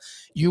Benge.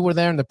 You were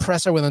there in the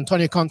presser with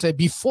Antonio Conte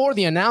before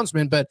the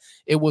announcement, but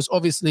it was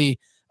obviously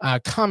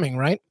coming,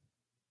 right?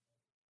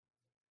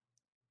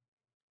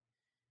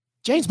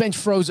 James Benge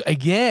froze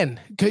again.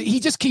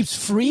 He just keeps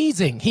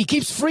freezing. He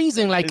keeps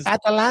freezing like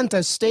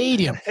Atalanta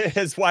Stadium.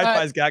 His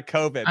Wi-Fi's got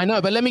COVID. I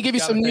know, but let me give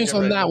you some news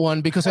on that one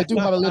because I do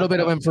have a little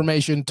bit of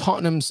information.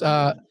 Tottenham's...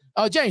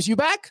 Oh, James, you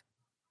back?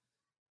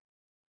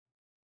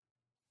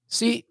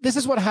 See, this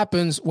is what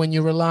happens when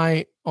you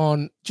rely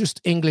on just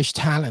English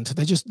talent.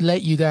 They just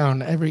let you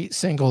down every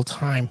single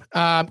time.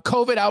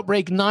 COVID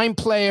outbreak. 9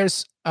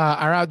 players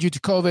are out due to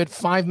COVID.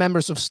 5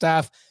 members of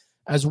staff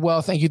as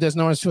well. Thank you, Des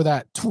Norris, for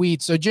that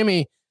tweet. So,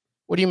 Jimmy,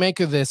 what do you make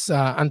of this?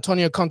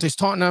 Antonio Conte's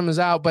Tottenham is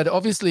out, but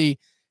obviously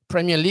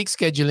Premier League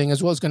scheduling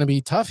as well is going to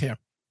be tough here.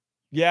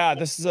 Yeah,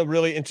 this is a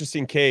really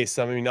interesting case.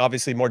 I mean,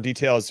 obviously more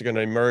details are going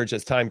to emerge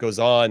as time goes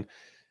on.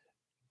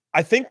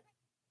 I think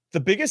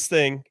the biggest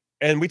thing,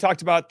 and we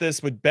talked about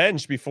this with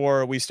Benge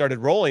before we started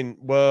rolling,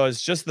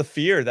 was just the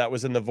fear that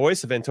was in the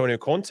voice of Antonio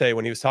Conte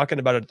when he was talking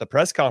about it at the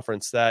press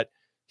conference, that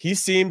he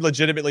seemed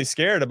legitimately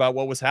scared about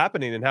what was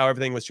happening and how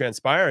everything was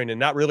transpiring and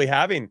not really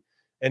having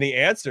any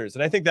answers.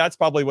 And I think that's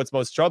probably what's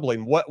most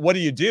troubling. What do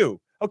you do?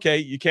 Okay,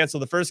 you cancel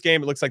the first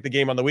game. It looks like the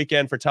game on the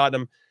weekend for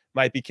Tottenham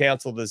might be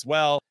canceled as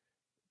well.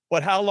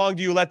 But how long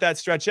do you let that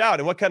stretch out?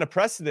 And what kind of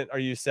precedent are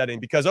you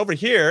setting? Because over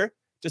here,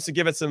 just to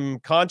give it some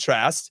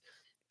contrast,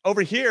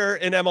 over here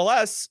in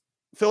MLS,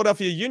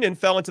 Philadelphia Union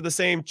fell into the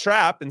same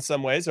trap in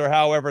some ways, or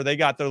however they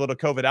got their little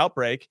COVID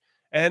outbreak.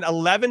 And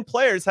 11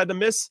 players had to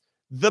miss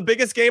the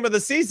biggest game of the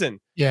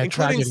season, including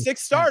tragedy.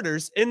 6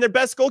 starters in their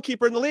best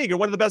goalkeeper in the league, or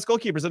one of the best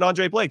goalkeepers in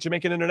Andre Blake,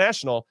 Jamaican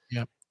international.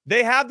 Yeah.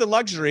 They have the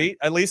luxury,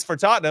 at least for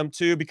Tottenham,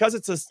 to, because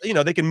it's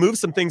they can move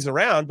some things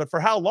around, but for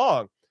how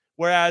long?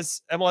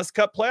 Whereas MLS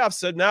Cup playoffs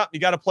said, no, you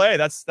got to play.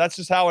 That's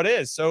just how it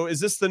is. So is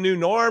this the new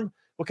norm?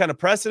 What kind of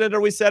precedent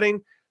are we setting?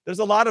 There's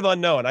a lot of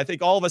unknown. I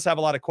think all of us have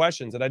a lot of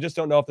questions, and I just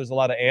don't know if there's a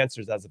lot of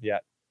answers as of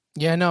yet.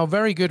 Yeah, no,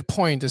 very good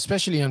point,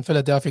 especially in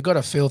Philadelphia. Got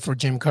a feel for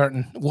Jim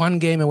Curtin. 1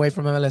 game away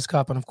from MLS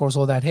Cup, and of course,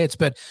 all that hits.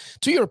 But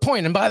to your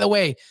point, and by the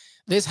way,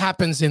 this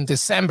happens in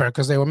December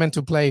because they were meant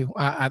to play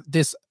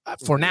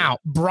for now.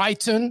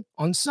 Brighton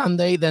on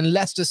Sunday, then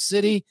Leicester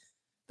City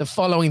the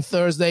following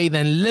Thursday,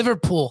 then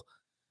Liverpool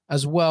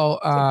as well.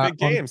 Big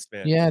games,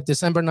 man. Yeah,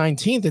 December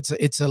 19th.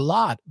 It's a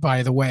lot,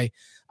 by the way.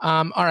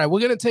 All right, we're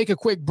going to take a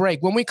quick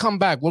break. When we come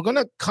back, we're going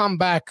to come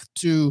back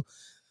to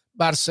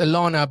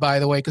Barcelona, by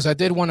the way, because I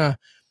did want to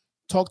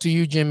talk to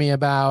you, Jimmy,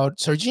 about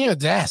Sergiño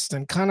Dest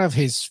and kind of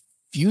his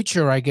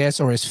future, I guess,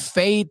 or his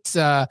fate.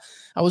 I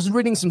was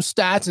reading some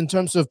stats in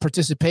terms of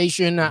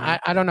participation.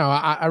 I don't know.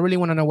 I really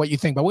want to know what you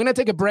think. But we're going to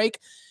take a break.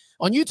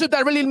 On YouTube,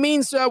 that really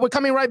means we're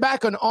coming right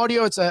back. On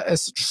audio, it's a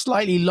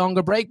slightly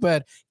longer break.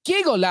 But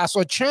Gigo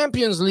Lasso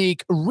Champions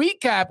League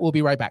recap. We'll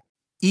be right back.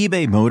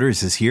 eBay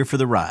Motors is here for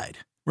the ride.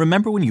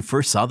 Remember when you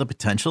first saw the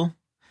potential?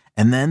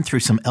 And then through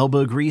some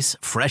elbow grease,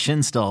 fresh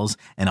installs,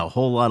 and a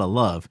whole lot of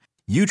love,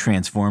 you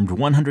transformed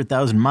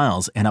 100,000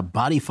 miles and a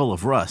body full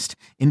of rust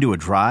into a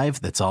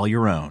drive that's all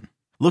your own.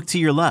 Look to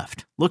your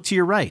left. Look to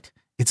your right.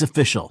 It's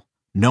official.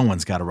 No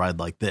one's got a ride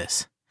like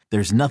this.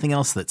 There's nothing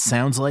else that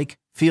sounds like,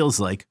 feels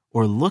like,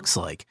 or looks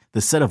like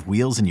the set of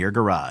wheels in your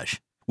garage.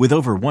 With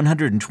over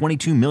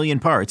 122 million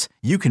parts,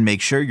 you can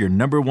make sure your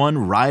number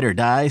one ride or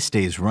die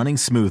stays running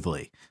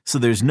smoothly. So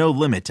there's no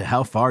limit to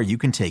how far you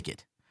can take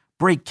it.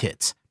 Brake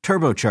kits,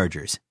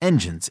 turbochargers,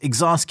 engines,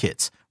 exhaust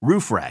kits,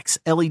 roof racks,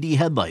 LED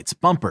headlights,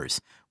 bumpers,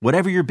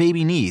 whatever your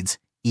baby needs,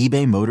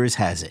 eBay Motors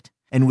has it.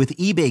 And with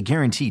eBay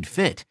Guaranteed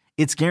Fit,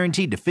 it's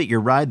guaranteed to fit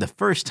your ride the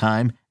first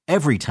time,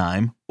 every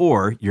time,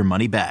 or your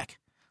money back.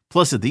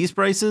 Plus at these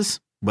prices,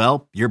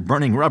 well, you're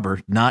burning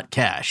rubber, not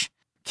cash.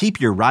 Keep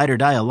your ride or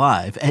die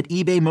alive at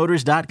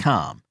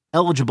ebaymotors.com.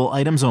 Eligible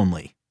items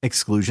only.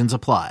 Exclusions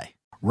apply.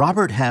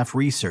 Robert Half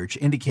research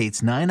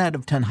indicates 9 out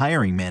of 10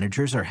 hiring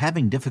managers are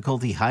having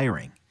difficulty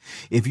hiring.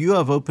 If you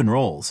have open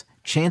roles,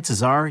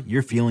 chances are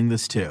you're feeling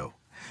this too.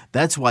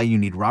 That's why you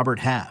need Robert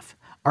Half.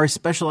 Our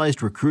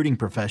specialized recruiting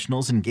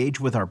professionals engage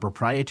with our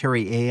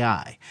proprietary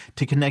AI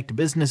to connect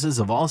businesses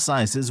of all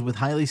sizes with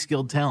highly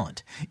skilled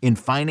talent in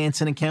finance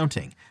and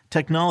accounting,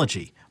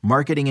 technology,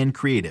 marketing and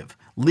creative,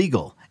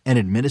 legal, and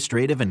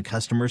administrative and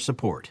customer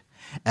support.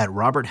 At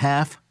Robert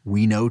Half,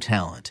 we know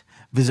talent.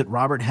 Visit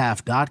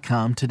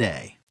roberthalf.com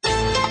today.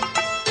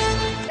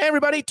 Hey,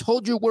 everybody,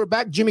 told you we're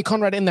back. Jimmy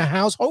Conrad in the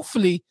house.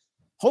 Hopefully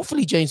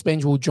James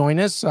Benge will join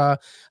us. A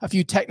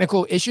few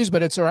technical issues,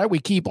 but it's all right. We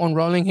keep on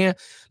rolling here.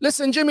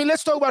 Listen, Jimmy,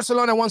 let's talk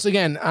Barcelona once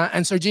again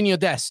and Sergiño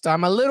Dest.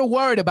 I'm a little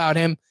worried about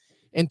him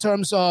in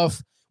terms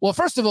of, well,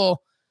 first of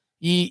all,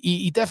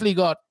 he definitely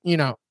got,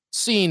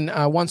 scene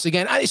once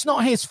again. It's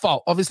not his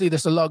fault. Obviously,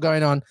 there's a lot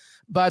going on.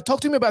 But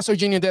talk to me about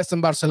Sergiño Dest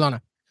in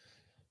Barcelona.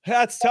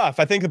 That's tough.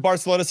 I think the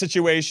Barcelona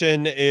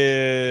situation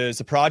is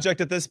a project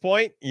at this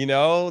point. You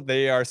know,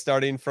 they are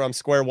starting from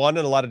square one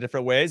in a lot of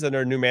different ways under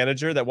a new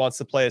manager that wants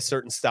to play a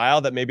certain style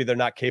that maybe they're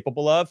not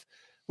capable of.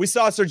 We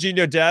saw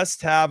Sergiño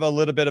Dest have a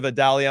little bit of a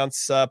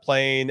dalliance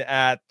playing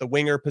at the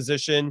winger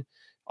position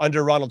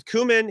under Ronald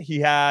Koeman. He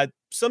had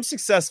some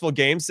successful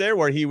games there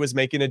where he was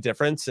making a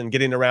difference and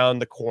getting around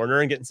the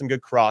corner and getting some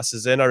good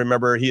crosses in. I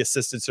remember he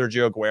assisted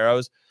Sergio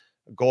Aguero's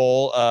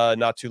goal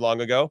not too long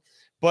ago.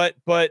 But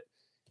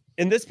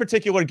in this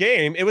particular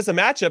game, it was a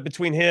matchup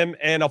between him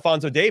and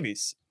Alphonso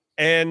Davies.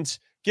 And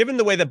given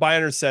the way that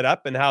Bayern is set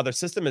up and how their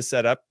system is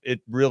set up,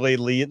 it really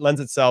lends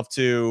itself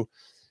to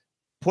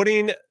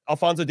putting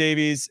Alphonso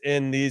Davies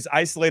in these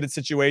isolated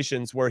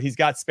situations where he's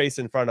got space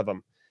in front of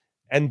him.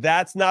 And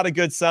that's not a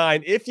good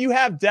sign if you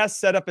have Dest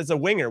set up as a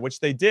winger, which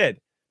they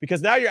did,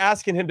 because now you're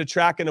asking him to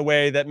track in a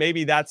way that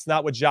maybe that's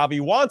not what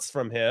Xavi wants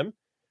from him.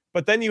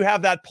 But then you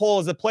have that pull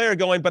as a player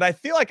going, but I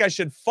feel like I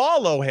should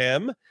follow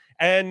him.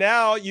 And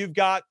now you've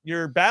got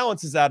your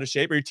balance is out of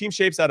shape, or your team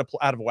shape's out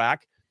of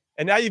whack.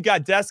 And now you've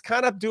got Dest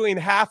kind of doing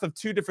half of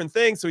two different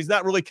things. So he's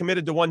not really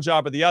committed to one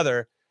job or the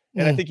other.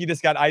 And I think he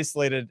just got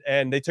isolated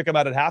and they took him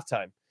out at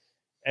halftime.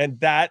 And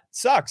that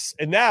sucks.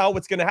 And now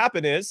what's going to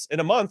happen is in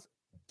a month,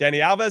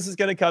 Dani Alves is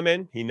going to come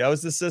in. He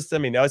knows the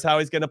system. He knows how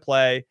he's going to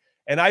play.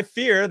 And I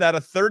fear that a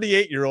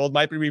 38-year-old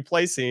might be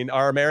replacing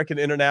our American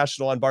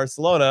international on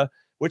Barcelona,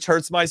 which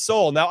hurts my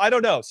soul. Now, I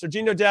don't know.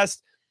 Sergiño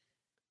Dest,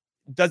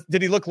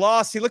 did he look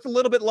lost? He looked a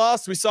little bit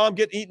lost. We saw him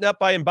get eaten up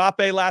by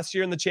Mbappe last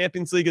year in the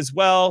Champions League as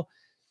well.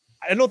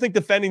 I don't think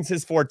defending's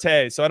his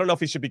forte, so I don't know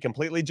if he should be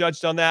completely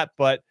judged on that,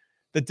 but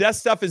the Dest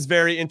stuff is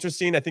very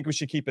interesting. I think we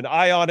should keep an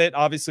eye on it.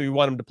 Obviously, we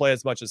want him to play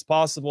as much as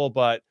possible,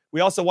 but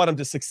we also want him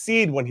to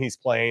succeed when he's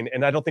playing,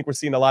 and I don't think we're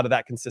seeing a lot of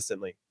that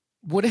consistently.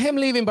 Would him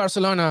leaving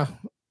Barcelona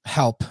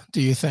help,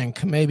 do you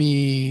think?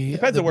 Maybe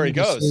depends on where he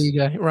goes.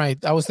 Right.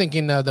 I was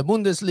thinking the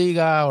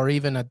Bundesliga or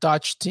even a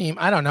Dutch team.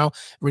 I don't know.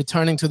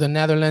 Returning to the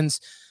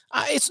Netherlands.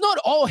 It's not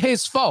all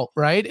his fault,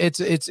 right?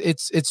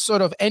 It's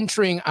sort of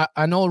entering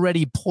an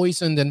already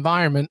poisoned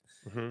environment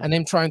and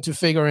him trying to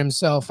figure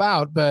himself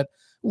out. But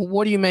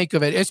what do you make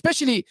of it?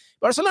 Especially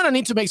Barcelona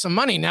need to make some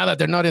money now that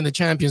they're not in the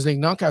Champions League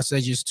knockout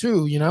stages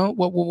too. You know,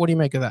 what do you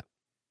make of that?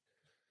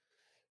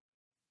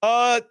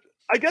 I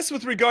guess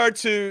with regard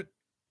to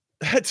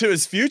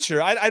his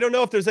future, I don't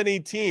know if there's any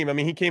team. I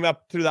mean, he came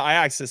up through the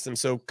Ajax system,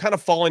 so kind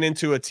of falling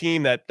into a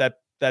team that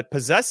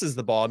possesses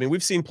the ball. I mean,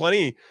 we've seen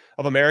plenty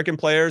of American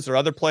players or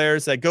other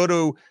players that go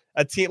to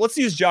a team. Let's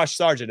use Josh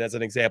Sargent as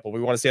an example.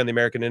 We want to stay on the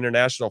American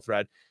international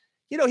thread.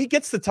 You know, he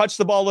gets to touch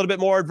the ball a little bit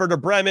more at Werder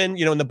Bremen,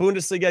 you know, in the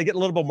Bundesliga, get a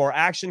little bit more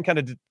action, kind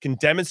of can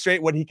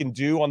demonstrate what he can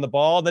do on the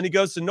ball. Then he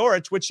goes to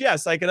Norwich, which,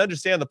 yes, I can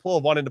understand the pull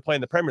of wanting to play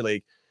in the Premier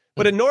League.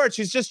 But in Norwich,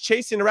 he's just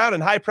chasing around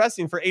and high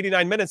pressing for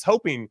 89 minutes,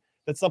 hoping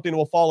that something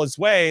will fall his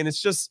way. And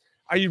it's just,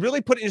 are you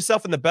really putting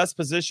yourself in the best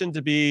position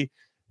to be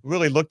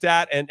really looked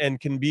at and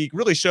can be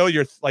really show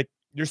your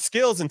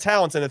skills and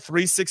talents in a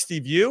 360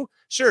 view?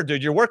 Sure,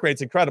 dude, your work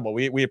rate's incredible.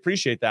 We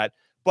appreciate that.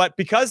 But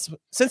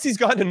since he's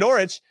gone to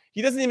Norwich,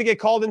 he doesn't even get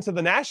called into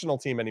the national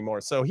team anymore.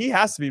 So he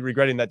has to be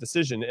regretting that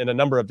decision in a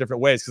number of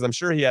different ways, because I'm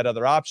sure he had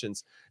other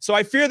options. So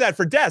I fear that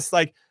for Dest,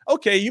 like,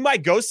 okay, you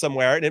might go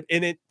somewhere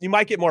and you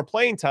might get more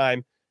playing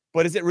time,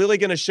 but is it really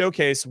going to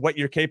showcase what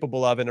you're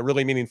capable of in a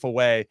really meaningful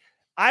way?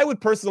 I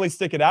would personally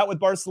stick it out with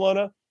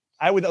Barcelona.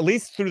 I would at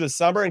least through the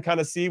summer and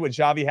kind of see what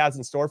Xavi has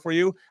in store for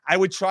you. I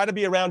would try to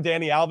be around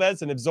Dani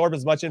Alves and absorb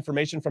as much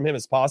information from him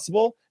as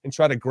possible and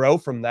try to grow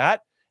from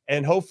that.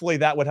 And hopefully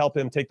that would help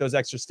him take those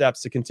extra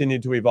steps to continue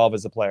to evolve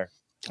as a player.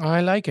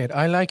 I like it.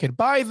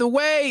 By the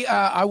way,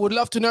 I would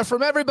love to know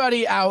from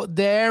everybody out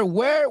there,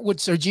 where would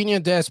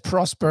Sergiño Dest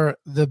prosper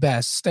the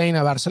best? Staying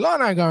at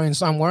Barcelona, going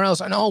somewhere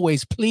else? And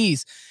always,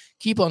 please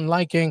keep on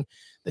liking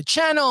the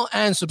channel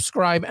and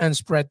subscribe and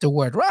spread the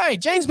word.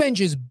 Right. James Benge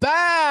is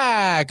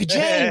back.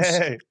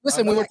 James,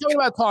 listen, we were talking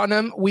about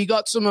Tottenham. We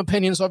got some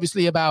opinions,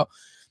 obviously, about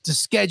the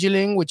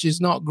scheduling, which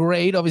is not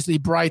great. Obviously,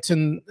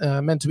 Brighton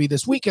meant to be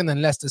this weekend,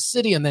 then Leicester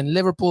City, and then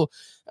Liverpool.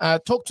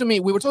 Talk to me.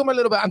 We were talking a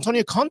little bit about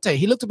Antonio Conte.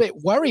 He looked a bit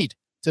worried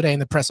today in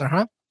the presser,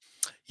 huh?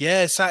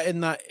 Yeah, sat in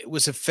that. It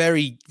was a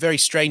very, very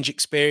strange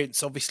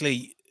experience.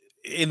 Obviously,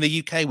 in the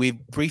UK,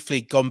 we've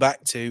briefly gone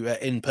back to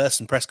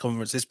in-person press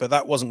conferences, but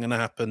that wasn't going to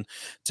happen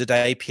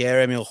today.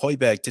 Pierre-Emile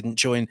Højbjerg didn't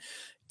join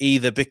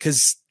either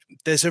because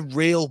there's a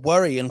real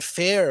worry and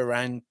fear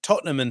around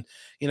Tottenham. And,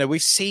 you know,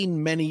 we've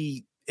seen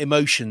many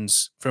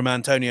emotions from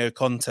Antonio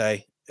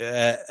Conte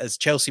as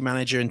Chelsea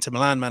manager, Inter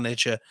Milan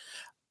manager.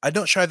 I'm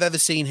not sure I've ever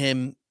seen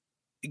him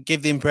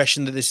give the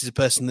impression that this is a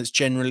person that's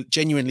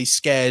genuinely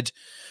scared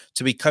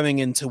to be coming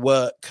into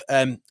work.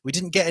 We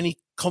didn't get any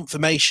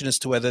confirmation as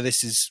to whether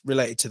this is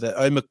related to the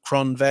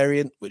Omicron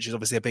variant, which is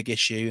obviously a big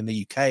issue in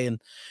the UK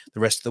and the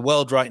rest of the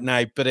world right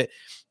now. But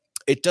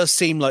it does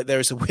seem like there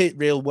is a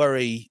real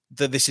worry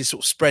that this is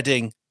sort of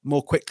spreading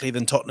more quickly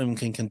than Tottenham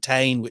can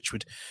contain, which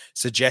would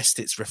suggest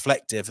it's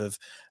reflective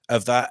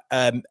of that.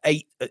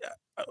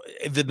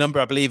 the number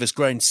I believe has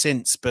grown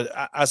since, but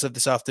as of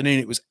this afternoon,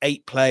 it was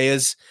 8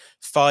 players,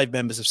 5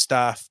 members of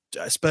staff.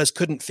 Spurs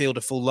couldn't field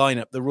a full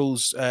lineup. The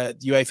rules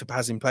UEFA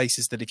has in place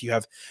is that if you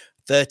have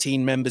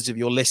 13 members of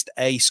your list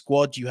A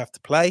squad, you have to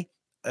play.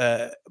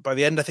 By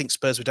the end, I think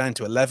Spurs were down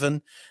to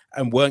 11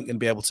 and weren't going to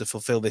be able to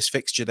fulfill this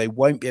fixture. They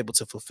won't be able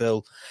to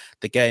fulfill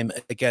the game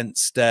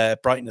against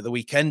Brighton at the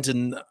weekend.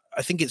 And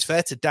I think it's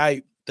fair to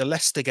doubt the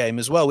Leicester game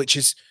as well, which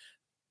is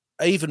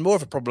even more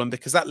of a problem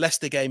because that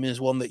Leicester game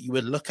is one that you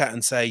would look at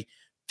and say,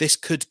 this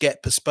could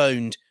get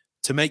postponed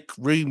to make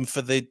room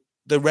for the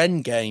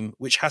Rennes game,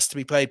 which has to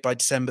be played by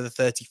December the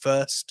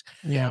 31st.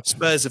 Yeah.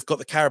 Spurs have got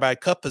the Carabao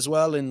Cup as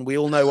well, and we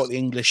all know what the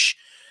English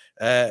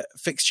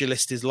fixture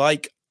list is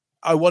like.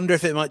 I wonder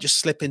if it might just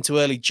slip into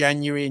early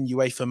January and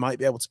UEFA might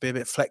be able to be a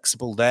bit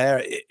flexible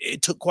there.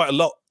 It took quite a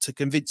lot to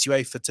convince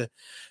UEFA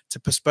to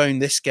postpone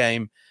this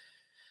game.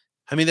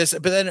 I mean,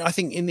 but then I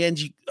think in the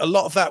end, a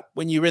lot of that,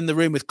 when you were in the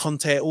room with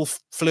Conte, it all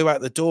flew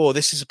out the door.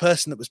 This is a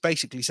person that was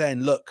basically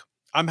saying, look,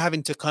 I'm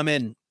having to come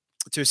in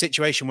to a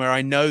situation where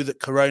I know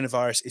that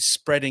coronavirus is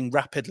spreading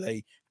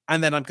rapidly,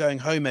 and then I'm going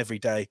home every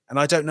day, and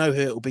I don't know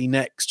who it will be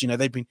next. You know,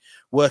 they've been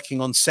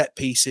working on set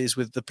pieces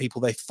with the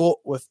people they thought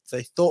were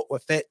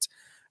fit,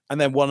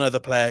 and then one other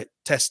player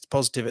tests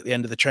positive at the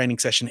end of the training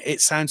session.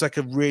 It sounds like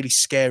a really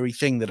scary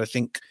thing that I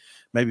think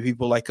maybe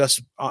people like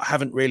us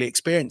haven't really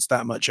experienced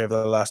that much over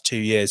the last 2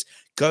 years,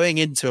 going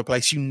into a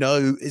place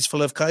is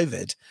full of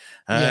COVID.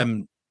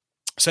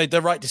 So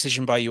the right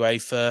decision by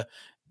UEFA.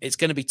 It's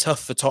going to be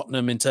tough for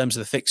Tottenham in terms of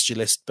the fixture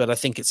list, but I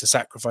think it's a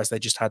sacrifice they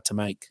just had to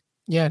make.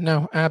 Yeah,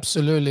 no,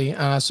 absolutely.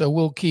 So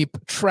we'll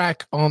keep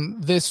track on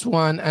this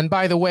one. And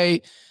by the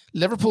way,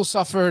 Liverpool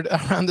suffered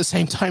around the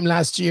same time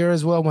last year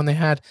as well when they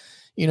had,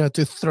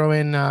 to throw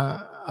in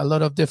a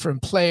lot of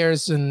different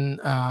players.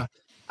 And I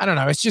don't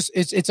know,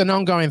 it's an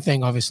ongoing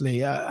thing,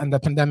 obviously, and the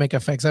pandemic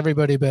affects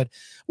everybody, but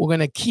we're going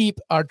to keep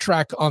our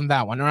track on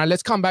that one. All right,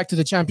 let's come back to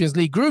the Champions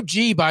League. Group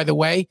G, by the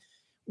way,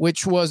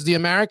 which was the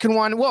American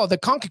one. Well, the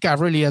CONCACAF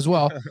really as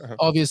well,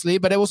 obviously,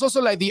 but it was also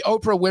like the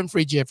Oprah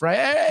Winfrey gif, right?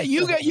 Hey,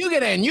 you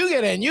get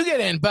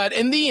in. But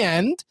in the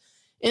end,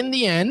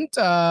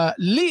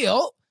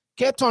 Lille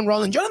kept on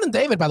rolling. Jonathan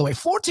David, by the way,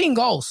 14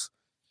 goals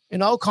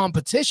in all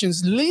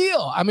competitions.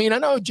 Lille, I mean, I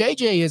know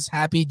JJ is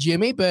happy,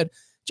 Jimmy, but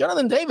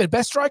Jonathan David,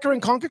 best striker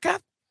in CONCACAF?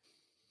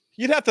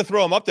 You'd have to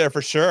throw him up there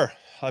for sure.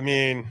 I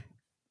mean,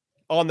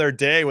 on their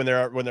day when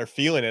they're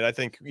feeling it, I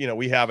think,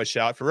 we have a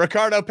shout for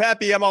Ricardo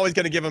Pepi. I'm always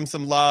going to give him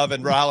some love,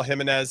 and Raul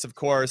Jimenez, of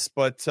course.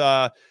 But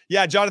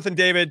Jonathan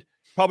David,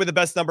 probably the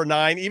best number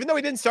 9, even though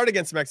he didn't start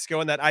against Mexico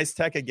in that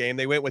Azteca game.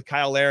 They went with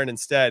Kyle Larin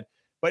instead.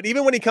 But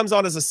even when he comes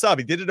on as a sub,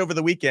 he did it over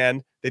the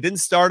weekend. They didn't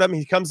start him.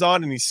 He comes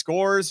on and he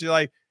scores. You're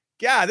like,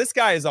 yeah, this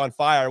guy is on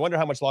fire. I wonder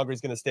how much longer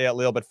he's going to stay at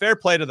Lille. But fair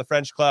play to the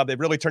French club. They've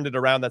really turned it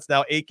around. That's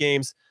now 8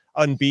 games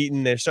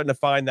unbeaten. They're starting to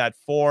find that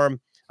form.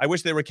 I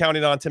wish they were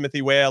counting on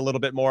Timothy Weah a little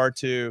bit more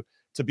to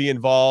be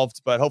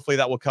involved, but hopefully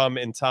that will come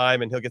in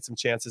time and he'll get some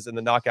chances in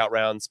the knockout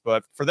rounds.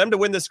 But for them to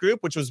win this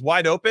group, which was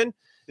wide open,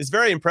 is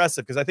very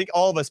impressive because I think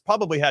all of us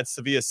probably had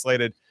Sevilla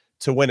slated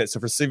to win it. So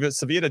for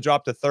Sevilla to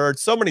drop to third,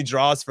 so many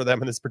draws for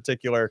them in this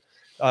particular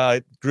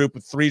group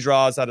with 3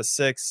 draws out of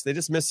 6. They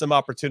just missed some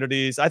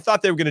opportunities. I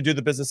thought they were going to do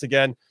the business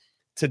again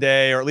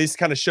today, or at least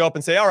kind of show up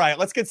and say, all right,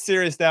 let's get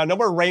serious now. No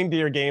more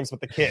reindeer games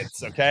with the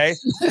kids, okay?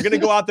 We're going to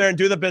go out there and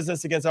do the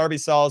business against RB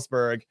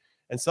Salzburg.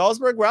 And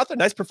Salzburg were out there.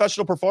 Nice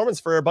professional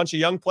performance for a bunch of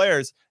young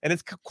players. And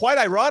it's quite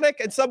ironic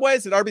in some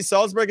ways that RB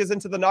Salzburg is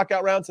into the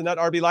knockout rounds and not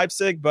RB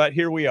Leipzig, but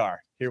here we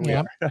are. Here we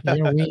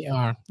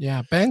are.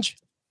 Yeah, Benj?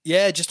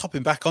 Yeah, just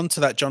hopping back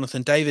onto that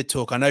Jonathan David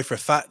talk. I know for a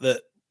fact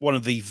that one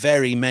of the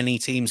very many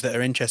teams that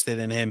are interested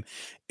in him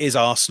is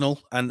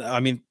Arsenal. And I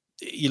mean,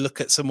 you look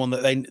at someone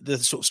that the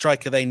sort of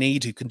striker they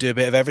need who can do a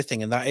bit of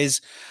everything. And that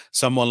is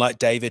someone like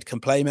David, can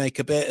play make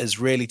a bit, has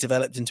really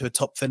developed into a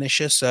top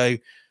finisher. So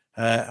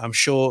I'm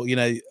sure,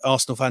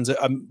 Arsenal fans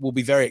will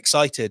be very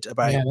excited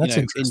about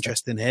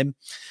interest in him.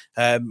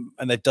 And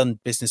they've done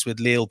business with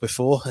Lille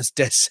before, as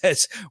Des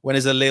says. When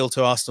has a Lille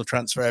to Arsenal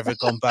transfer ever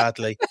gone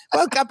badly?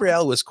 Well,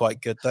 Gabriel was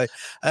quite good though.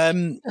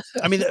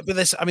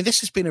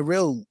 This has been a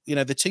real,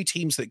 the two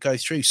teams that go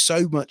through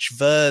so much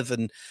verve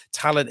and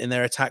talent in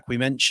their attack. We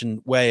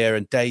mentioned Weah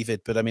and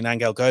David, but I mean,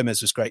 Angel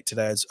Gomez was great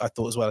today, I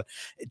thought as well.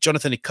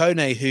 Jonathan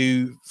Ikone,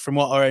 who, from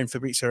what our own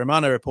Fabrizio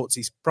Romano reports,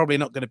 he's probably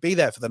not going to be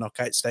there for the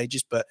knockout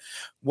stages, but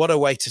what a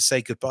way to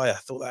say goodbye. I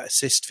thought that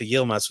assist for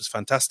Yilmaz was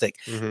fantastic.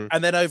 Mm-hmm.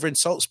 And then over in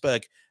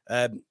Salzburg,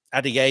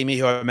 Adeyemi,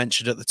 who I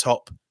mentioned at the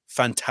top,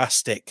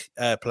 fantastic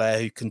player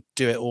who can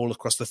do it all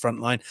across the front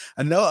line.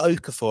 And Noah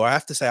Okafor, I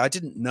have to say, I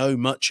didn't know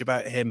much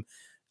about him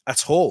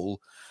at all,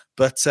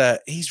 but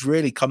he's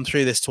really come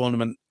through this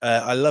tournament.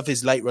 I love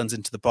his late runs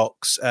into the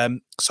box.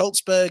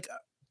 Salzburg,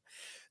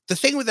 the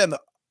thing with them,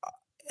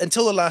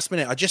 until the last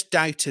minute, I just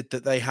doubted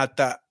that they had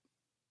that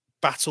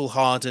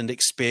battle-hardened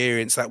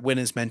experience, that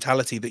winner's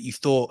mentality that you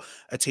thought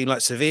a team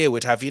like Sevilla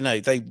would have.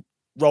 They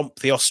romp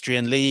the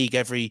Austrian league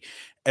every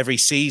every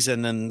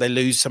season, and they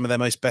lose some of their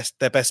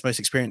most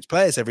experienced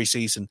players every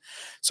season.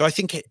 So I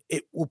think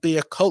it will be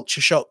a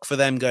culture shock for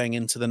them going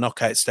into the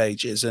knockout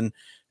stages. And,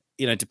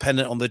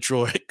 dependent on the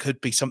draw, it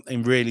could be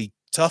something really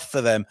tough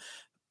for them.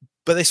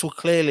 But this will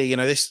clearly,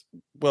 this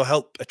will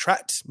help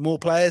attract more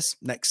players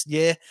next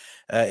year.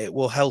 It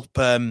will help,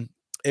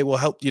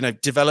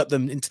 develop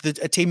them into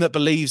a team that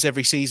believes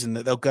every season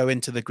that they'll go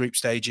into the group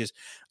stages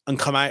and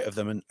come out of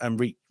them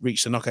and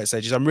reach the knockout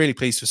stages. I'm really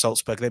pleased for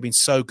Salzburg. They've been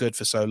so good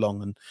for so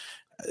long, and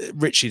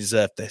richly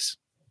deserved this.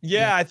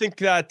 Yeah, I think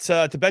that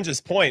to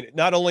Benja's point,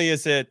 not only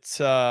is it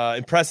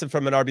impressive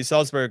from an RB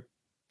Salzburg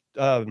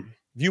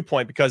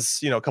viewpoint, because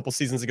a couple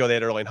seasons ago they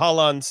had Erling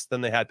Haaland,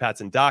 then they had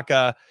Patson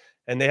Daka,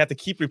 and they have to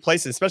keep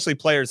replacing, especially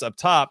players up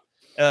top.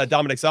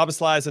 Dominic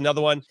Szoboszlai is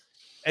another one,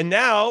 and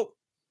now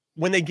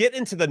when they get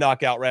into the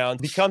knockout round,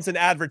 it becomes an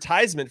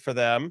advertisement for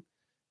them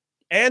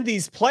and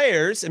these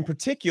players in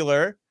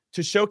particular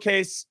to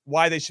showcase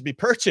why they should be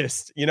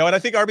purchased. And I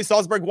think RB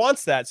Salzburg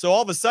wants that. So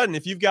all of a sudden,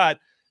 if you've got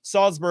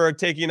Salzburg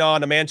taking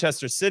on a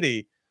Manchester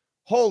City,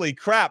 holy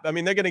crap. I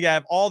mean, they're going to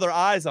have all their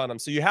eyes on them.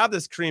 So you have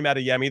this Karim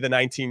Adeyemi, the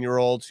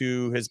 19-year-old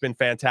who has been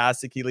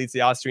fantastic. He leads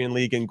the Austrian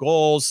league in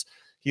goals.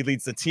 He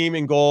leads the team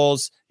in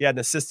goals. He had an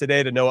assist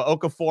today to Noah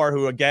Okafor,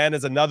 who again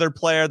is another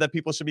player that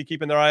people should be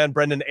keeping their eye on.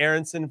 Brendan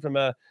Aronson from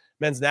a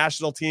men's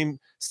national team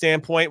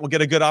standpoint will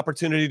get a good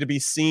opportunity to be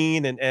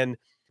seen and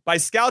by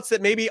scouts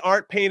that maybe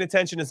aren't paying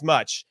attention as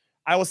much.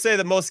 I will say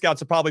that most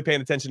scouts are probably paying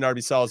attention to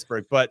RB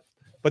Salzburg, but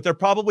there are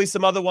probably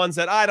some other ones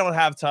that I don't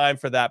have time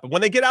for that. But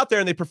when they get out there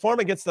and they perform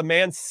against the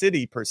Man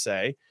City per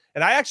se,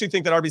 and I actually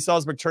think that RB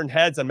Salzburg turned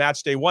heads on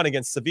match day 1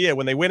 against Sevilla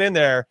when they went in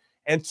there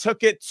and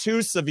took it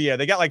to Sevilla.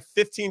 They got like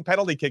 15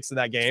 penalty kicks in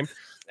that game,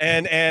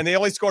 and they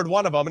only scored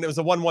one of them, and it was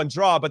a 1-1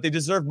 draw, but they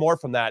deserved more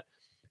from that.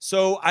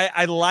 So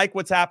I like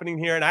what's happening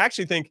here, and I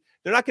actually think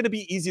they're not going to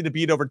be easy to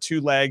beat over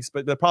 2 legs,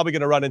 but they're probably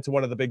going to run into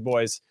one of the big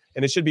boys,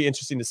 and it should be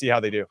interesting to see how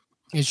they do.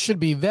 It should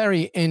be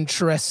very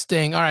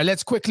interesting. All right,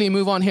 let's quickly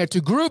move on here to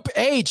Group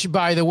H,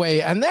 by the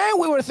way. And then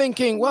we were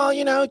thinking,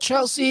 well,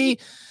 Chelsea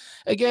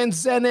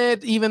against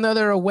Zenit, even though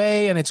they're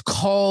away and it's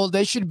cold,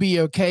 they should be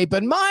okay.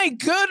 But my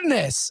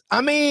goodness,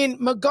 I mean,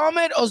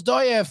 Magomed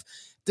Ozdoyev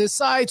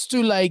decides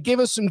to give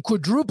us some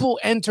quadruple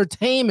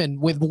entertainment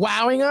with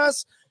wowing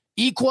us,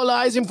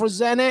 equalizing for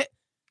Zenit,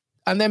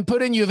 and then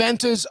putting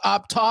Juventus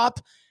up top,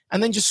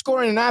 and then just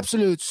scoring an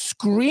absolute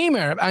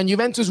screamer, and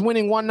Juventus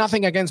winning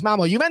 1-0 against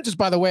Malmo. Juventus,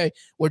 by the way,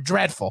 were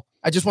dreadful.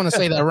 I just want to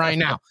say that right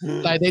now.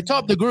 They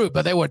topped the group,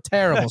 but they were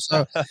terrible.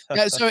 So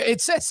it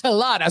says a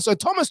lot. So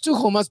Thomas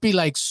Tuchel must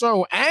be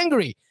so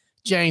angry,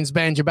 James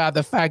Benj, about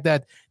the fact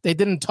that they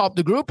didn't top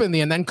the group in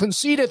the end, then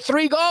conceded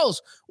 3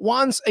 goals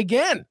once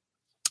again.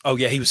 Oh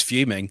yeah, he was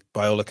fuming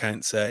by all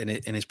accounts in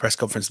his press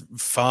conference.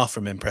 Far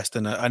from impressed,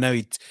 and I know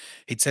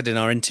he'd said in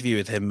our interview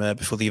with him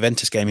before the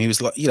Juventus game, he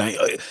was like,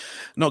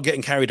 not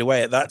getting carried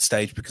away at that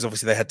stage because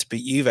obviously they had to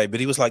beat Juve, but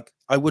he was like,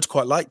 I would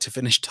quite like to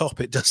finish top.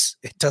 It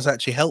does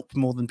actually help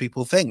more than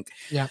people think.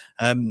 Yeah.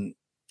 I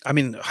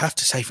mean, I have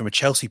to say, from a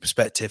Chelsea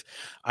perspective,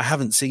 I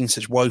haven't seen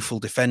such woeful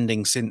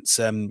defending since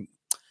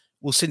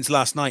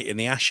last night in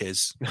the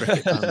Ashes.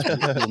 Cricket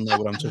fans will know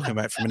what I'm talking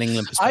about from an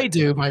England perspective. I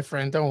do, my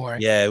friend. Don't worry.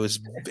 Yeah, it was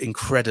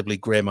incredibly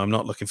grim. I'm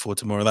not looking forward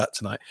to more of that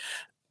tonight.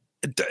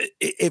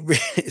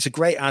 It's a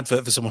great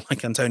advert for someone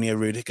like Antonio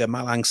Rudiger.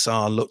 Malang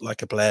Sarr looked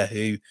like a player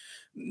who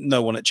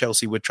no one at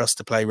Chelsea would trust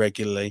to play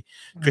regularly.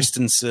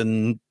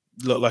 Christensen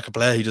looked like a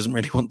player who doesn't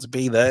really want to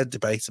be there.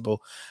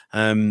 Debatable.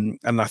 And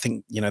I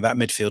think, that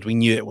midfield, we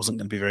knew it wasn't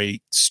going to be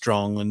very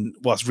strong. And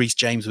whilst Reece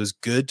James was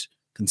good,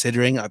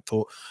 considering, I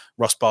thought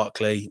Ross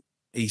Barkley,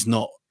 he's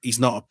not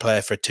a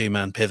player for a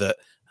 2-man pivot.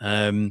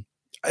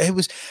 It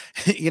was,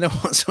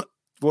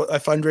 what I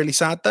find really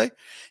sad though,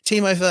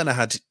 Timo Werner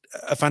had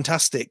a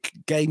fantastic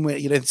game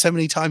where, so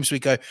many times we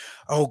go,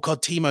 oh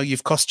God, Timo,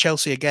 you've cost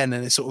Chelsea again.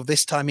 And it's sort of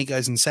this time he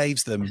goes and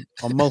saves them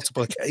on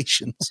multiple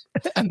occasions.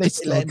 And they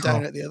still let him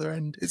down at the other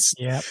end. It's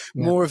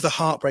more of the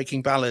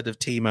heartbreaking ballad of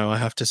Timo, I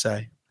have to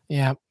say.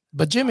 Yeah.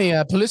 But Jimmy,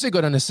 Pulisic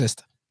got an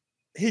assist.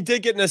 He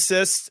did get an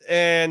assist,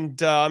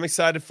 and I'm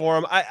excited for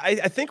him.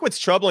 I think what's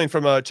troubling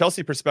from a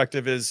Chelsea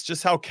perspective is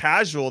just how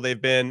casual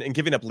they've been in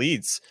giving up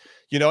leads.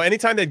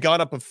 Anytime they'd gone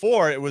up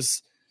before,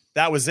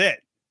 that was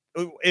it.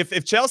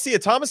 If Chelsea, a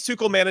Thomas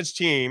Tuchel managed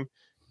team,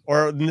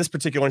 or in this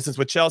particular instance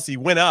with Chelsea,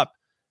 went up,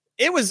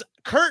 it was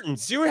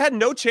curtains. You had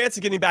no chance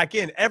of getting back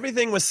in.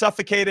 Everything was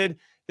suffocated.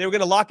 They were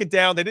going to lock it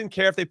down. They didn't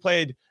care if they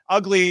played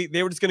ugly.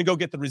 They were just going to go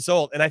get the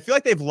result. And I feel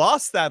like they've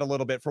lost that a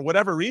little bit for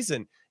whatever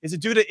reason. Is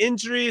it due to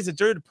injury? Is it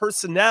due to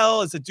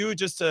personnel? Is it due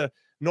just to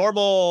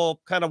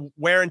normal kind of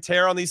wear and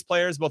tear on these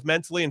players, both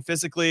mentally and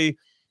physically,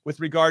 with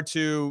regard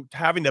to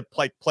having to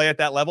play at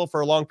that level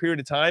for a long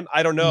period of time?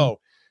 I don't know.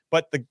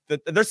 But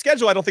their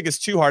schedule, I don't think, is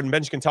too hard, and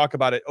Benj can talk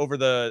about it over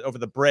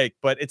the break.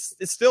 But it's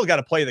still got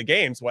to play the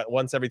games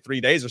once every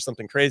 3 days or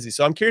something crazy.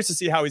 So I'm curious to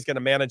see how he's going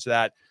to manage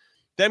that.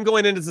 Them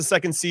going into the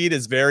second seed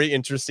is very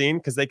interesting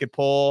because they could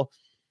pull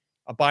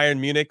a Bayern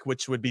Munich,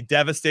 which would be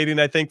devastating,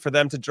 I think, for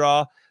them to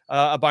draw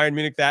a Bayern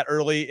Munich that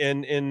early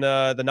in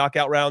the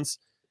knockout rounds.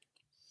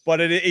 But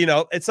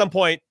at some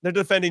point they're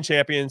defending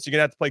champions. You're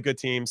gonna have to play good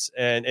teams,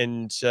 and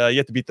you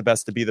have to beat the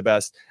best to be the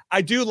best.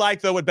 I do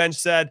like though what Benj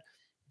said,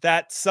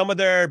 that some of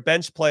their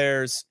bench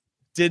players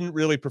didn't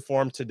really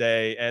perform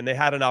today, and they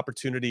had an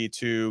opportunity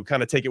to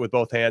kind of take it with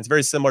both hands.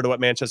 Very similar to what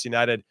Manchester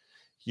United,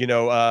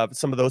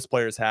 some of those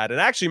players had. And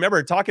I actually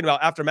remember talking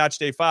about after match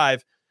day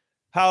 5,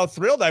 how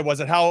thrilled I was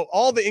at how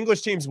all the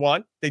English teams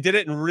won. They did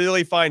it in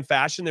really fine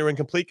fashion. They were in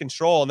complete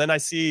control. And then I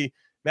see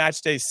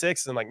match day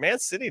 6, and I'm like, Man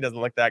City doesn't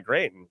look that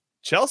great. And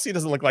Chelsea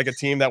doesn't look like a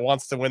team that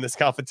wants to win this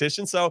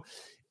competition. So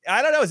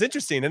I don't know. It's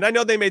interesting. And I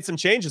know they made some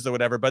changes or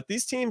whatever, but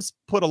these teams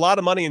put a lot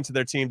of money into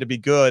their team to be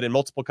good in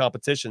multiple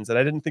competitions. And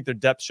I didn't think their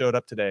depth showed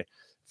up today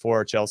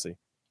for Chelsea.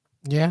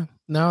 Yeah,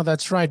 no,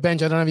 that's right.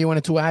 Benj, I don't know if you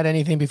wanted to add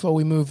anything before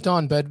we moved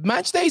on, but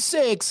match day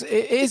 6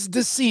 is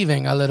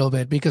deceiving a little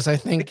bit, because I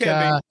think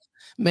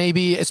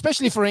maybe,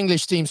 especially for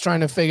English teams trying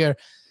to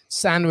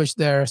sandwich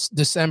their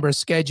December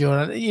schedule.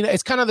 And,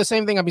 it's kind of the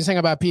same thing I've been saying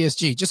about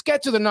PSG. Just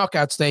get to the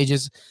knockout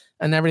stages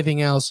and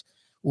everything else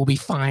will be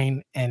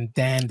fine and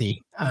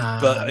dandy.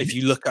 But if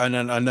you look,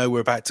 and I know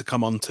we're about to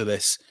come on to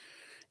this,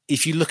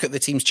 if you look at the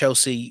teams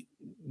Chelsea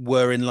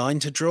were in line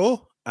to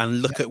draw,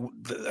 and look at,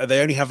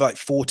 they only have like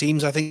 4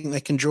 teams I think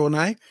they can draw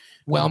now.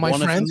 Well, my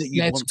friends,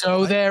 let's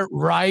go there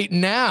right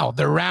now.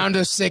 The round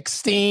of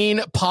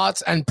 16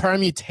 pots and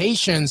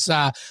permutations.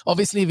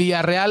 Obviously,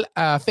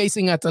 Villarreal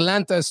facing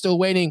Atalanta, still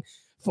waiting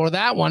for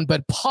that one.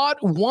 But pot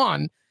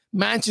 1,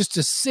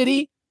 Manchester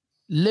City,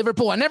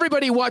 Liverpool. And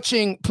everybody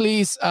watching,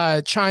 please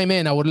chime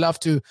in. I would love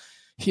to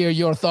hear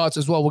your thoughts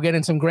as well. We're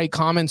getting some great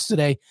comments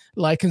today.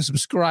 Like and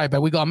subscribe.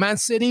 But we got Man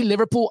City,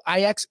 Liverpool,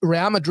 Ajax,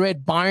 Real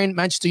Madrid, Bayern,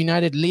 Manchester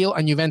United, Lille,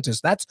 and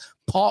Juventus. That's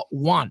pot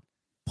 1.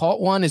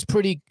 Pot 1 is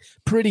pretty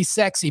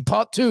sexy.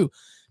 Pot 2,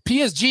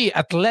 PSG,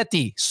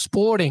 Atleti,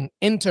 Sporting,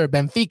 Inter,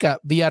 Benfica,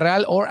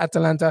 Villarreal or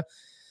Atalanta,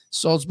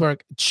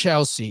 Salzburg,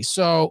 Chelsea.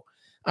 So,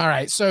 all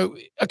right. So,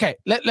 okay,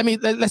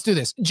 let's do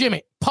this.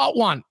 Jimmy, pot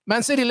 1,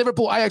 Man City,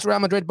 Liverpool, Ajax, Real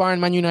Madrid, Bayern,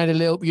 Man United,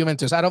 Lille,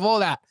 Juventus. Out of all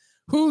that,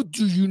 who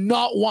do you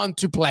not want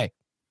to play?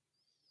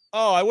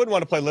 Oh, I wouldn't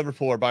want to play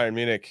Liverpool or Bayern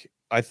Munich.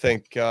 I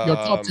think your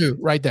top 2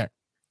 right there.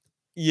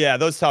 Yeah,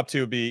 those top 2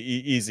 would be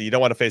easy. You don't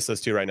want to face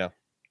those 2 right now.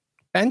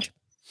 Benj?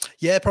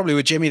 Yeah, probably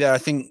with Jimmy there. I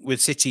think with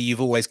City,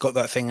 you've always got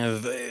that thing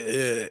of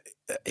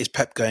is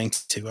Pep going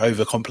to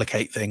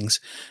overcomplicate things?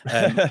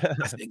 I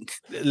think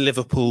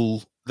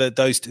Liverpool,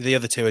 the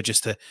other 2 are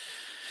just an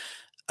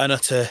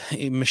utter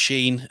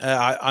machine.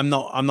 I'm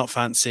not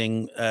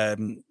fancying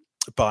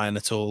Bayern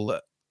at all.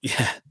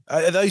 Yeah,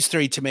 those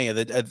 3 to me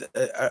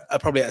are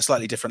probably at a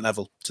slightly different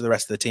level to the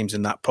rest of the teams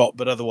in that pot.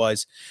 But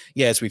otherwise,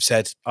 yeah, as we've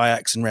said,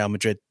 Ajax and Real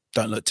Madrid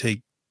don't look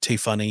too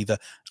fun either.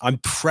 I'm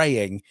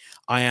praying.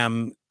 I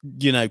am,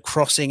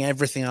 crossing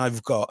everything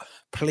I've got.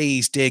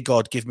 Please, dear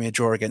God, give me a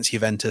draw against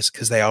Juventus,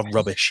 because they are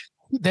rubbish.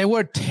 They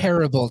were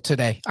terrible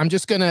today. I'm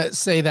just going to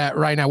say that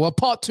right now. Well,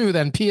 pot 2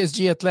 then,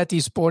 PSG,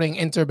 Atleti, Sporting,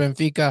 Inter,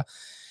 Benfica.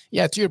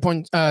 Yeah, to your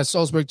point,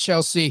 Salzburg,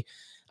 Chelsea.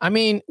 I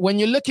mean, when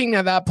you're looking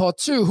at that pot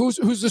 2,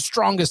 who's the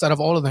strongest out of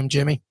all of them,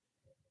 Jimmy?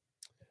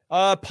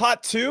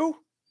 Pot 2?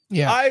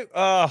 Yeah.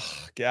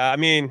 I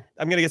mean,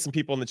 I'm going to get some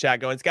people in the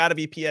chat going, it's got to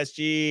be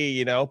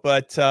PSG,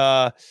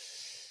 but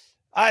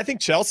I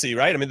think Chelsea,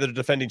 right? I mean, they're the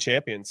defending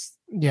champions.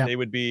 Yeah. They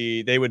would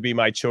be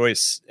my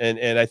choice.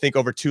 And I think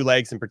over 2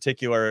 legs in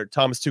particular,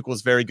 Thomas Tuchel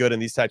is very good in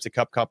these types of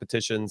cup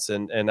competitions.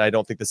 And I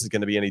don't think this is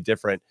going to be any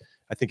different.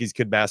 I think he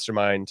could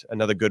mastermind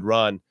another good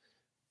run.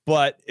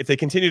 But if they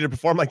continue to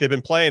perform like they've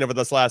been playing over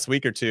this last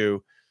week or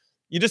 2,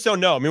 you just don't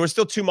know. I mean, we're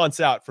still 2 months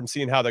out from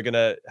seeing how they're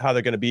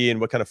gonna be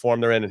and what kind of form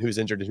they're in and who's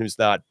injured and who's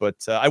not. But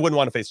I wouldn't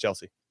want to face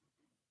Chelsea.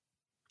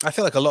 I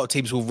feel like a lot of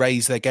teams will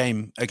raise their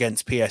game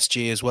against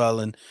PSG as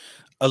well, and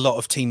a lot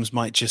of teams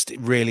might just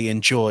really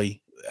enjoy,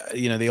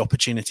 the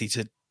opportunity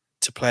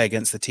to play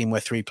against the team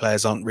where 3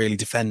 players aren't really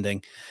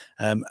defending.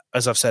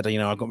 As I've said,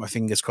 I've got my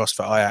fingers crossed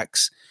for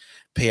Ajax,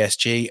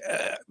 PSG.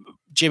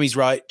 Jimmy's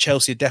right.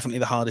 Chelsea are definitely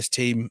the hardest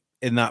team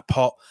in that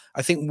pot.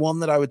 I think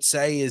one that I would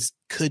say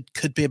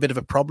could be a bit of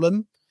a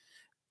problem.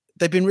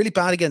 They've been really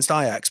bad against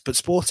Ajax, but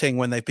Sporting,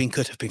 when they've been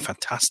good, have been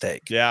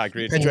fantastic. Yeah,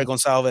 agreed. Pedro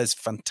Gonçalves,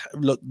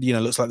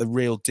 looks like the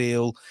real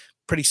deal.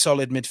 Pretty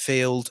solid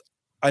midfield.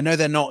 I know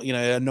they're not,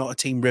 not a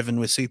team riven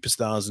with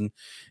superstars,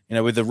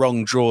 and with the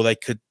wrong draw, they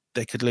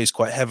could lose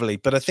quite heavily.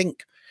 But I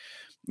think,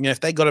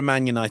 if they got a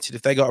Man United,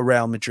 if they got a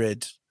Real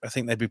Madrid, I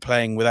think they'd be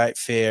playing without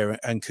fear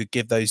and could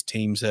give those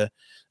teams a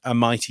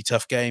mighty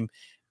tough game.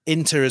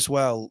 Inter as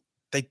well.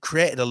 They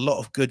created a lot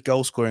of good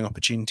goal scoring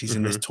opportunities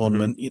in this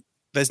tournament.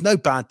 There's no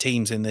bad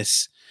teams in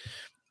this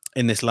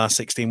last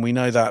 16. We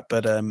know that,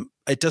 but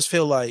it does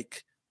feel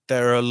like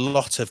there are a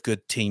lot of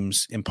good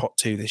teams in pot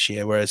 2 this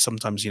year. Whereas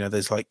sometimes,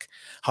 there's like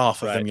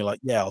half of them. You're like,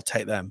 yeah, I'll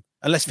take them.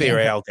 Unless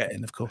Villarreal get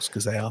in, of course,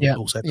 because they are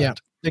also bad. Yeah.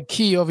 The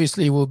key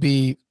obviously will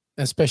be,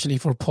 especially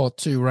for pot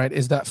 2, right,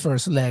 is that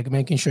first leg,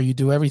 making sure you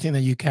do everything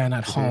that you can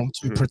at home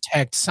to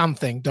protect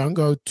something.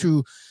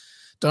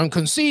 Don't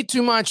concede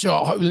too much, or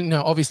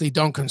obviously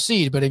don't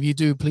concede, but if you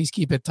do, please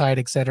keep it tight,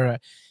 etc.,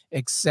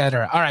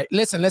 etc. All right,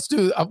 listen, let's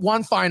do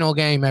one final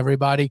game,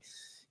 everybody.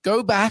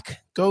 go back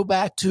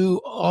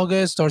to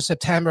August or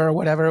September or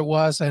whatever it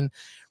was, and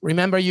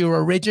remember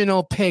your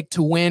original pick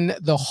to win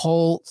the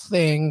whole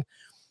thing.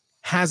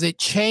 Has it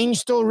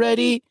changed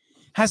already?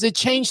 Has it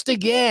changed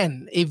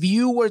again? If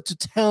you were to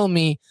tell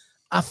me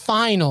a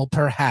final,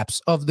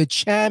 perhaps, of the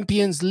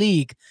Champions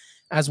League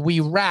as we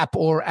wrap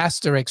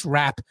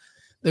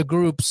the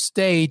group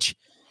stage,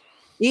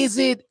 is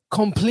it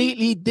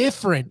completely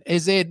different?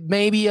 Is it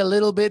maybe a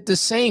little bit the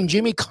same?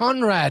 Jimmy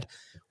Conrad,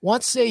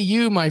 what say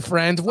you, my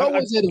friend? What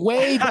was it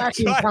way back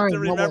in time? To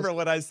remember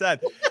what I said.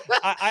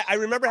 I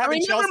remember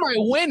having Chelsea. My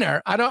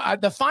winner.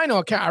 The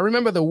final. I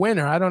remember the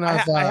winner. I don't know.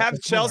 I have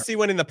Chelsea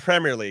winning the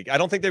Premier League. I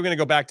don't think they're going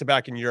to go back to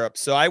back in Europe.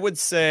 So I would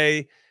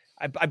say,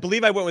 I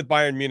believe I went with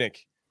Bayern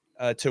Munich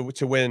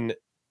to win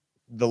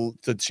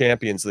the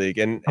Champions League,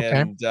 and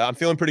I'm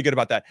feeling pretty good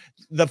about that.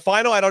 The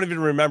final, I don't even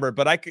remember,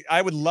 but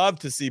I would love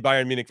to see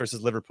Bayern Munich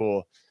versus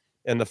Liverpool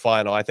in the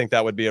final. I think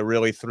that would be a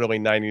really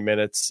thrilling 90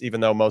 minutes,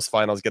 even though most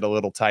finals get a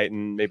little tight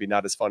and maybe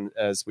not as fun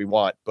as we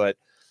want. But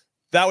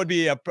that would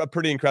be a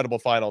pretty incredible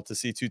final to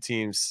see two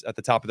teams at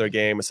the top of their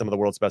game with some of the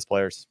world's best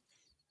players.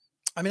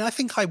 I mean, I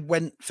think I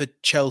went for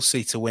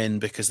Chelsea to win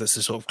because that's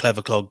the sort of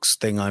clever clogs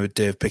thing I would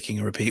do of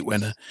picking a repeat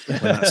winner when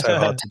that's so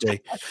hard to do.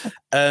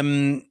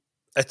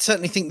 I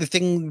certainly think the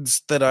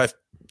things that I've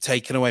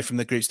taken away from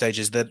the group stage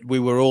is that we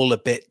were all a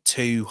bit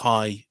too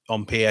high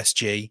on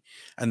PSG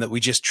and that we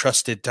just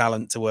trusted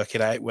talent to work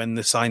it out when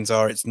the signs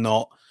are it's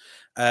not.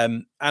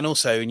 And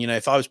also,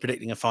 if I was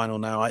predicting a final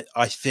now,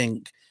 I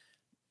think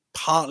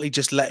partly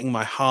just letting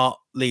my heart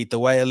lead the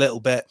way a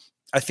little bit,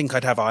 I think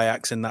I'd have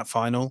Ajax in that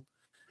final.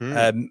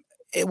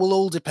 It will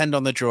all depend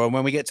on the draw. And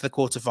when we get to the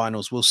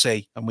quarterfinals, we'll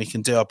see. And we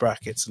can do our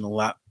brackets and all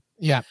that.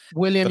 Yeah,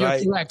 William,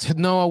 you're correct.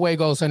 No away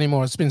goals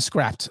anymore. It's been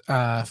scrapped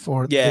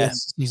for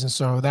this season,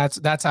 so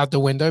that's out the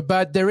window.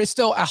 But there is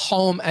still a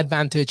home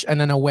advantage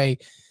and an away,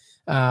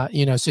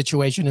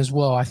 situation as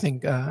well. I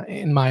think,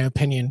 in my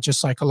opinion, just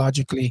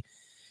psychologically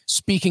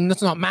speaking,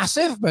 that's not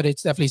massive, but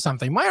it's definitely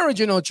something. My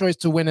original choice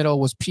to win it all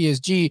was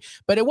PSG,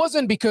 but it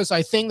wasn't because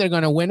I think they're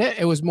going to win it.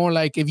 It was more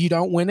like if you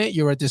don't win it,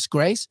 you're a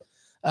disgrace.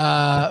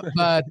 But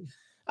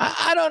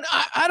I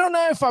don't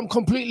know if I'm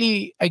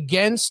completely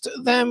against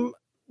them,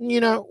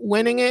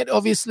 winning it.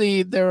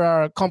 Obviously, there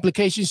are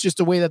complications just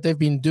the way that they've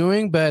been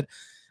doing, but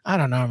I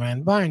don't know,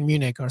 man. Bayern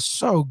Munich are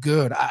so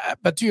good.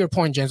 But to your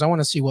point, James, I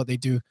want to see what they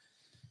do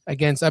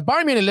against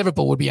Bayern Munich.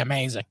 Liverpool would be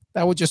amazing.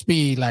 That would just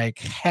be like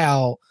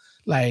hell,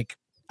 like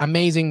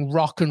amazing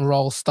rock and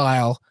roll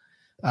style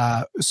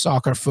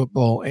soccer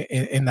football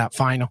in that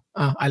final.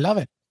 I love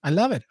it.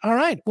 All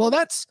right. Well,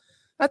 that's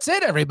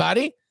it,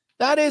 everybody.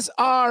 That is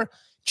our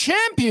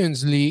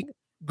Champions League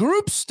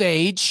group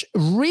stage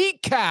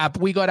recap.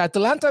 We got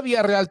Atalanta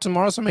Villarreal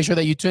tomorrow, so make sure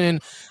that you tune in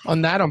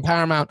on that on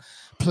Paramount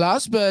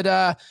Plus.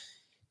 But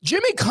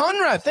Jimmy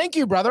Conrad, thank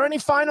you, brother. Any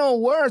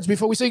final words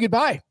before we say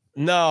goodbye?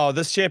 No,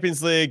 this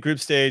Champions League group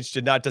stage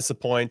did not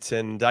disappoint,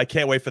 and I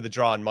can't wait for the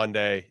draw on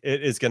Monday.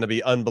 It is going to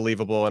be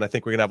unbelievable, and I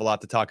think we're going to have a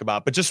lot to talk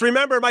about. But just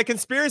remember my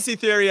conspiracy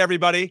theory,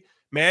 everybody.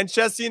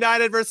 Manchester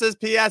United versus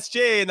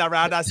PSG in the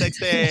round of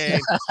 16.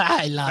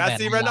 I love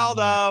Messi,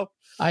 Ronaldo.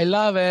 I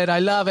love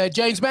it.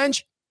 James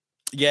Bench?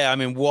 Yeah, I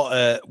mean, what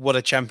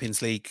a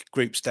Champions League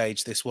group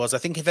stage this was. I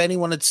think if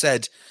anyone had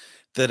said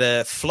that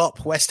a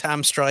flop West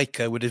Ham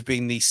striker would have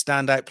been the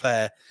standout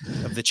player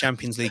of the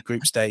Champions League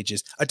group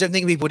stages, I don't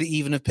think people would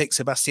even have picked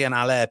Sebastian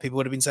Haller. People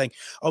would have been saying,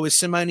 "Oh, is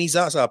Simone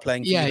Zaza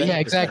playing?" Yeah,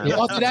 exactly.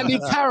 Oh, did Andy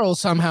Carroll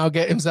somehow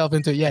get himself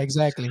into? Yeah,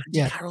 exactly.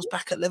 Yeah, Carroll's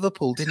back at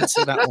Liverpool. Didn't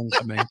see that one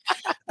coming.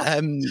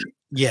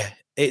 Yeah,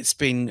 it's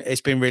been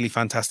really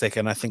fantastic,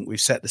 and I think we've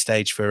set the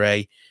stage for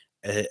a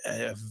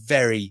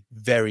very,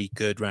 very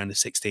good round of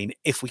 16.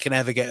 If we can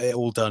ever get it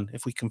all done,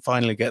 if we can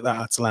finally get that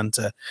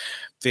Atalanta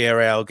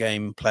Villarreal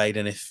game played,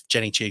 and if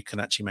Jenny Chu can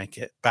actually make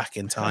it back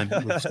in time.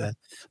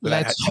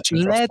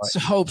 Let's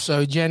hope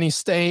so, Jenny.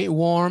 Stay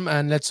warm,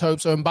 and let's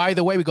hope so. And by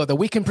the way, we got the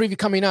weekend preview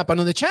coming up. And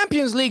on the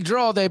Champions League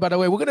draw day, by the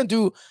way, we're going to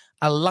do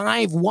a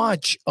live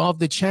watch of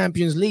the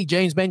Champions League.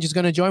 James Bench is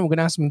going to join. We're going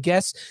to have some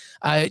guests.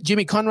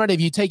 Jimmy Conrad,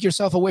 if you take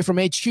yourself away from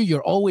HQ,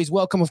 you're always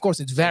welcome. Of course,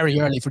 it's very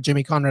early for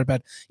Jimmy Conrad,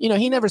 but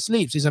he never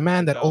sleeps. He's a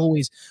man that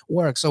always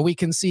works, so we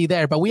can see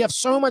there. But we have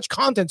so much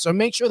content, so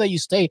make sure that you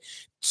stay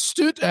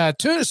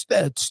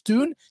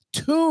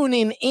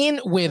tuning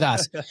in with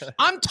us.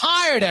 I'm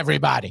tired,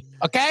 everybody.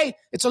 Okay?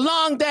 It's a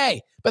long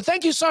day. But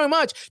thank you so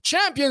much.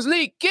 Champions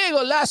League Que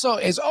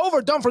Golazo is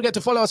over. Don't forget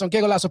to follow us on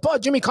Que Golazo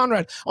Pod. Jimmy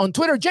Conrad on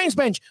Twitter. James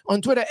Bench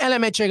on Twitter.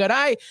 LM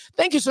Echegaray.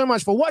 Thank you so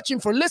much for watching,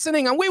 for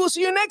listening, and we will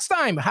see you next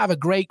time. Have a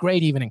great,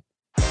 great evening.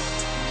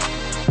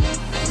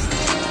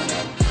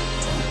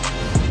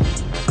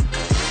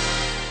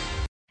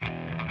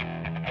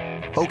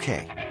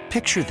 Okay,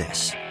 picture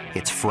this.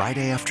 It's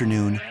Friday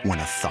afternoon when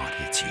a thought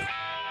hits you.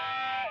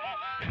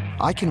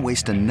 I can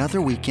waste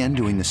another weekend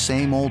doing the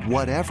same old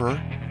whatever,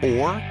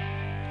 or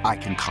I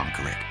can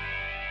conquer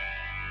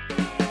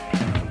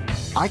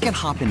it. I can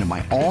hop into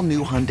my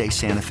all-new Hyundai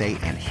Santa Fe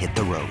and hit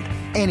the road.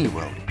 Any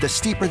road. The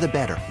steeper, the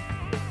better.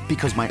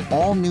 Because my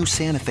all-new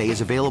Santa Fe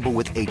is available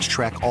with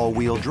H-Track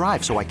all-wheel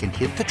drive, so I can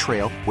hit the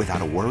trail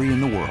without a worry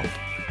in the world.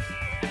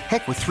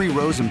 Heck, with 3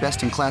 rows and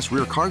best-in-class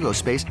rear cargo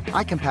space,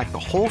 I can pack the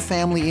whole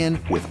family in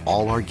with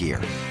all our gear.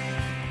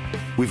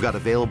 We've got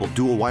available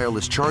dual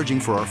wireless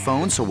charging for our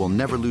phones, so we'll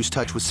never lose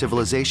touch with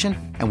civilization,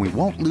 and we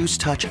won't lose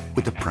touch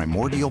with the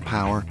primordial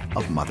power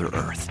of Mother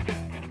Earth.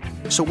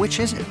 So which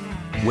is it?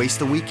 Waste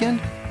the weekend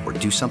or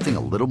do something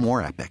a little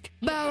more epic?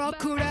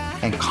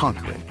 And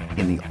conquer it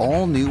in the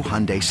all-new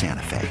Hyundai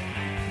Santa Fe.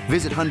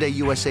 Visit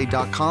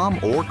HyundaiUSA.com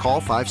or call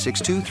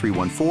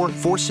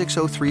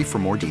 562-314-4603 for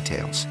more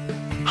details.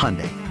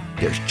 Hyundai,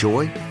 there's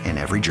joy in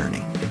every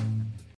journey.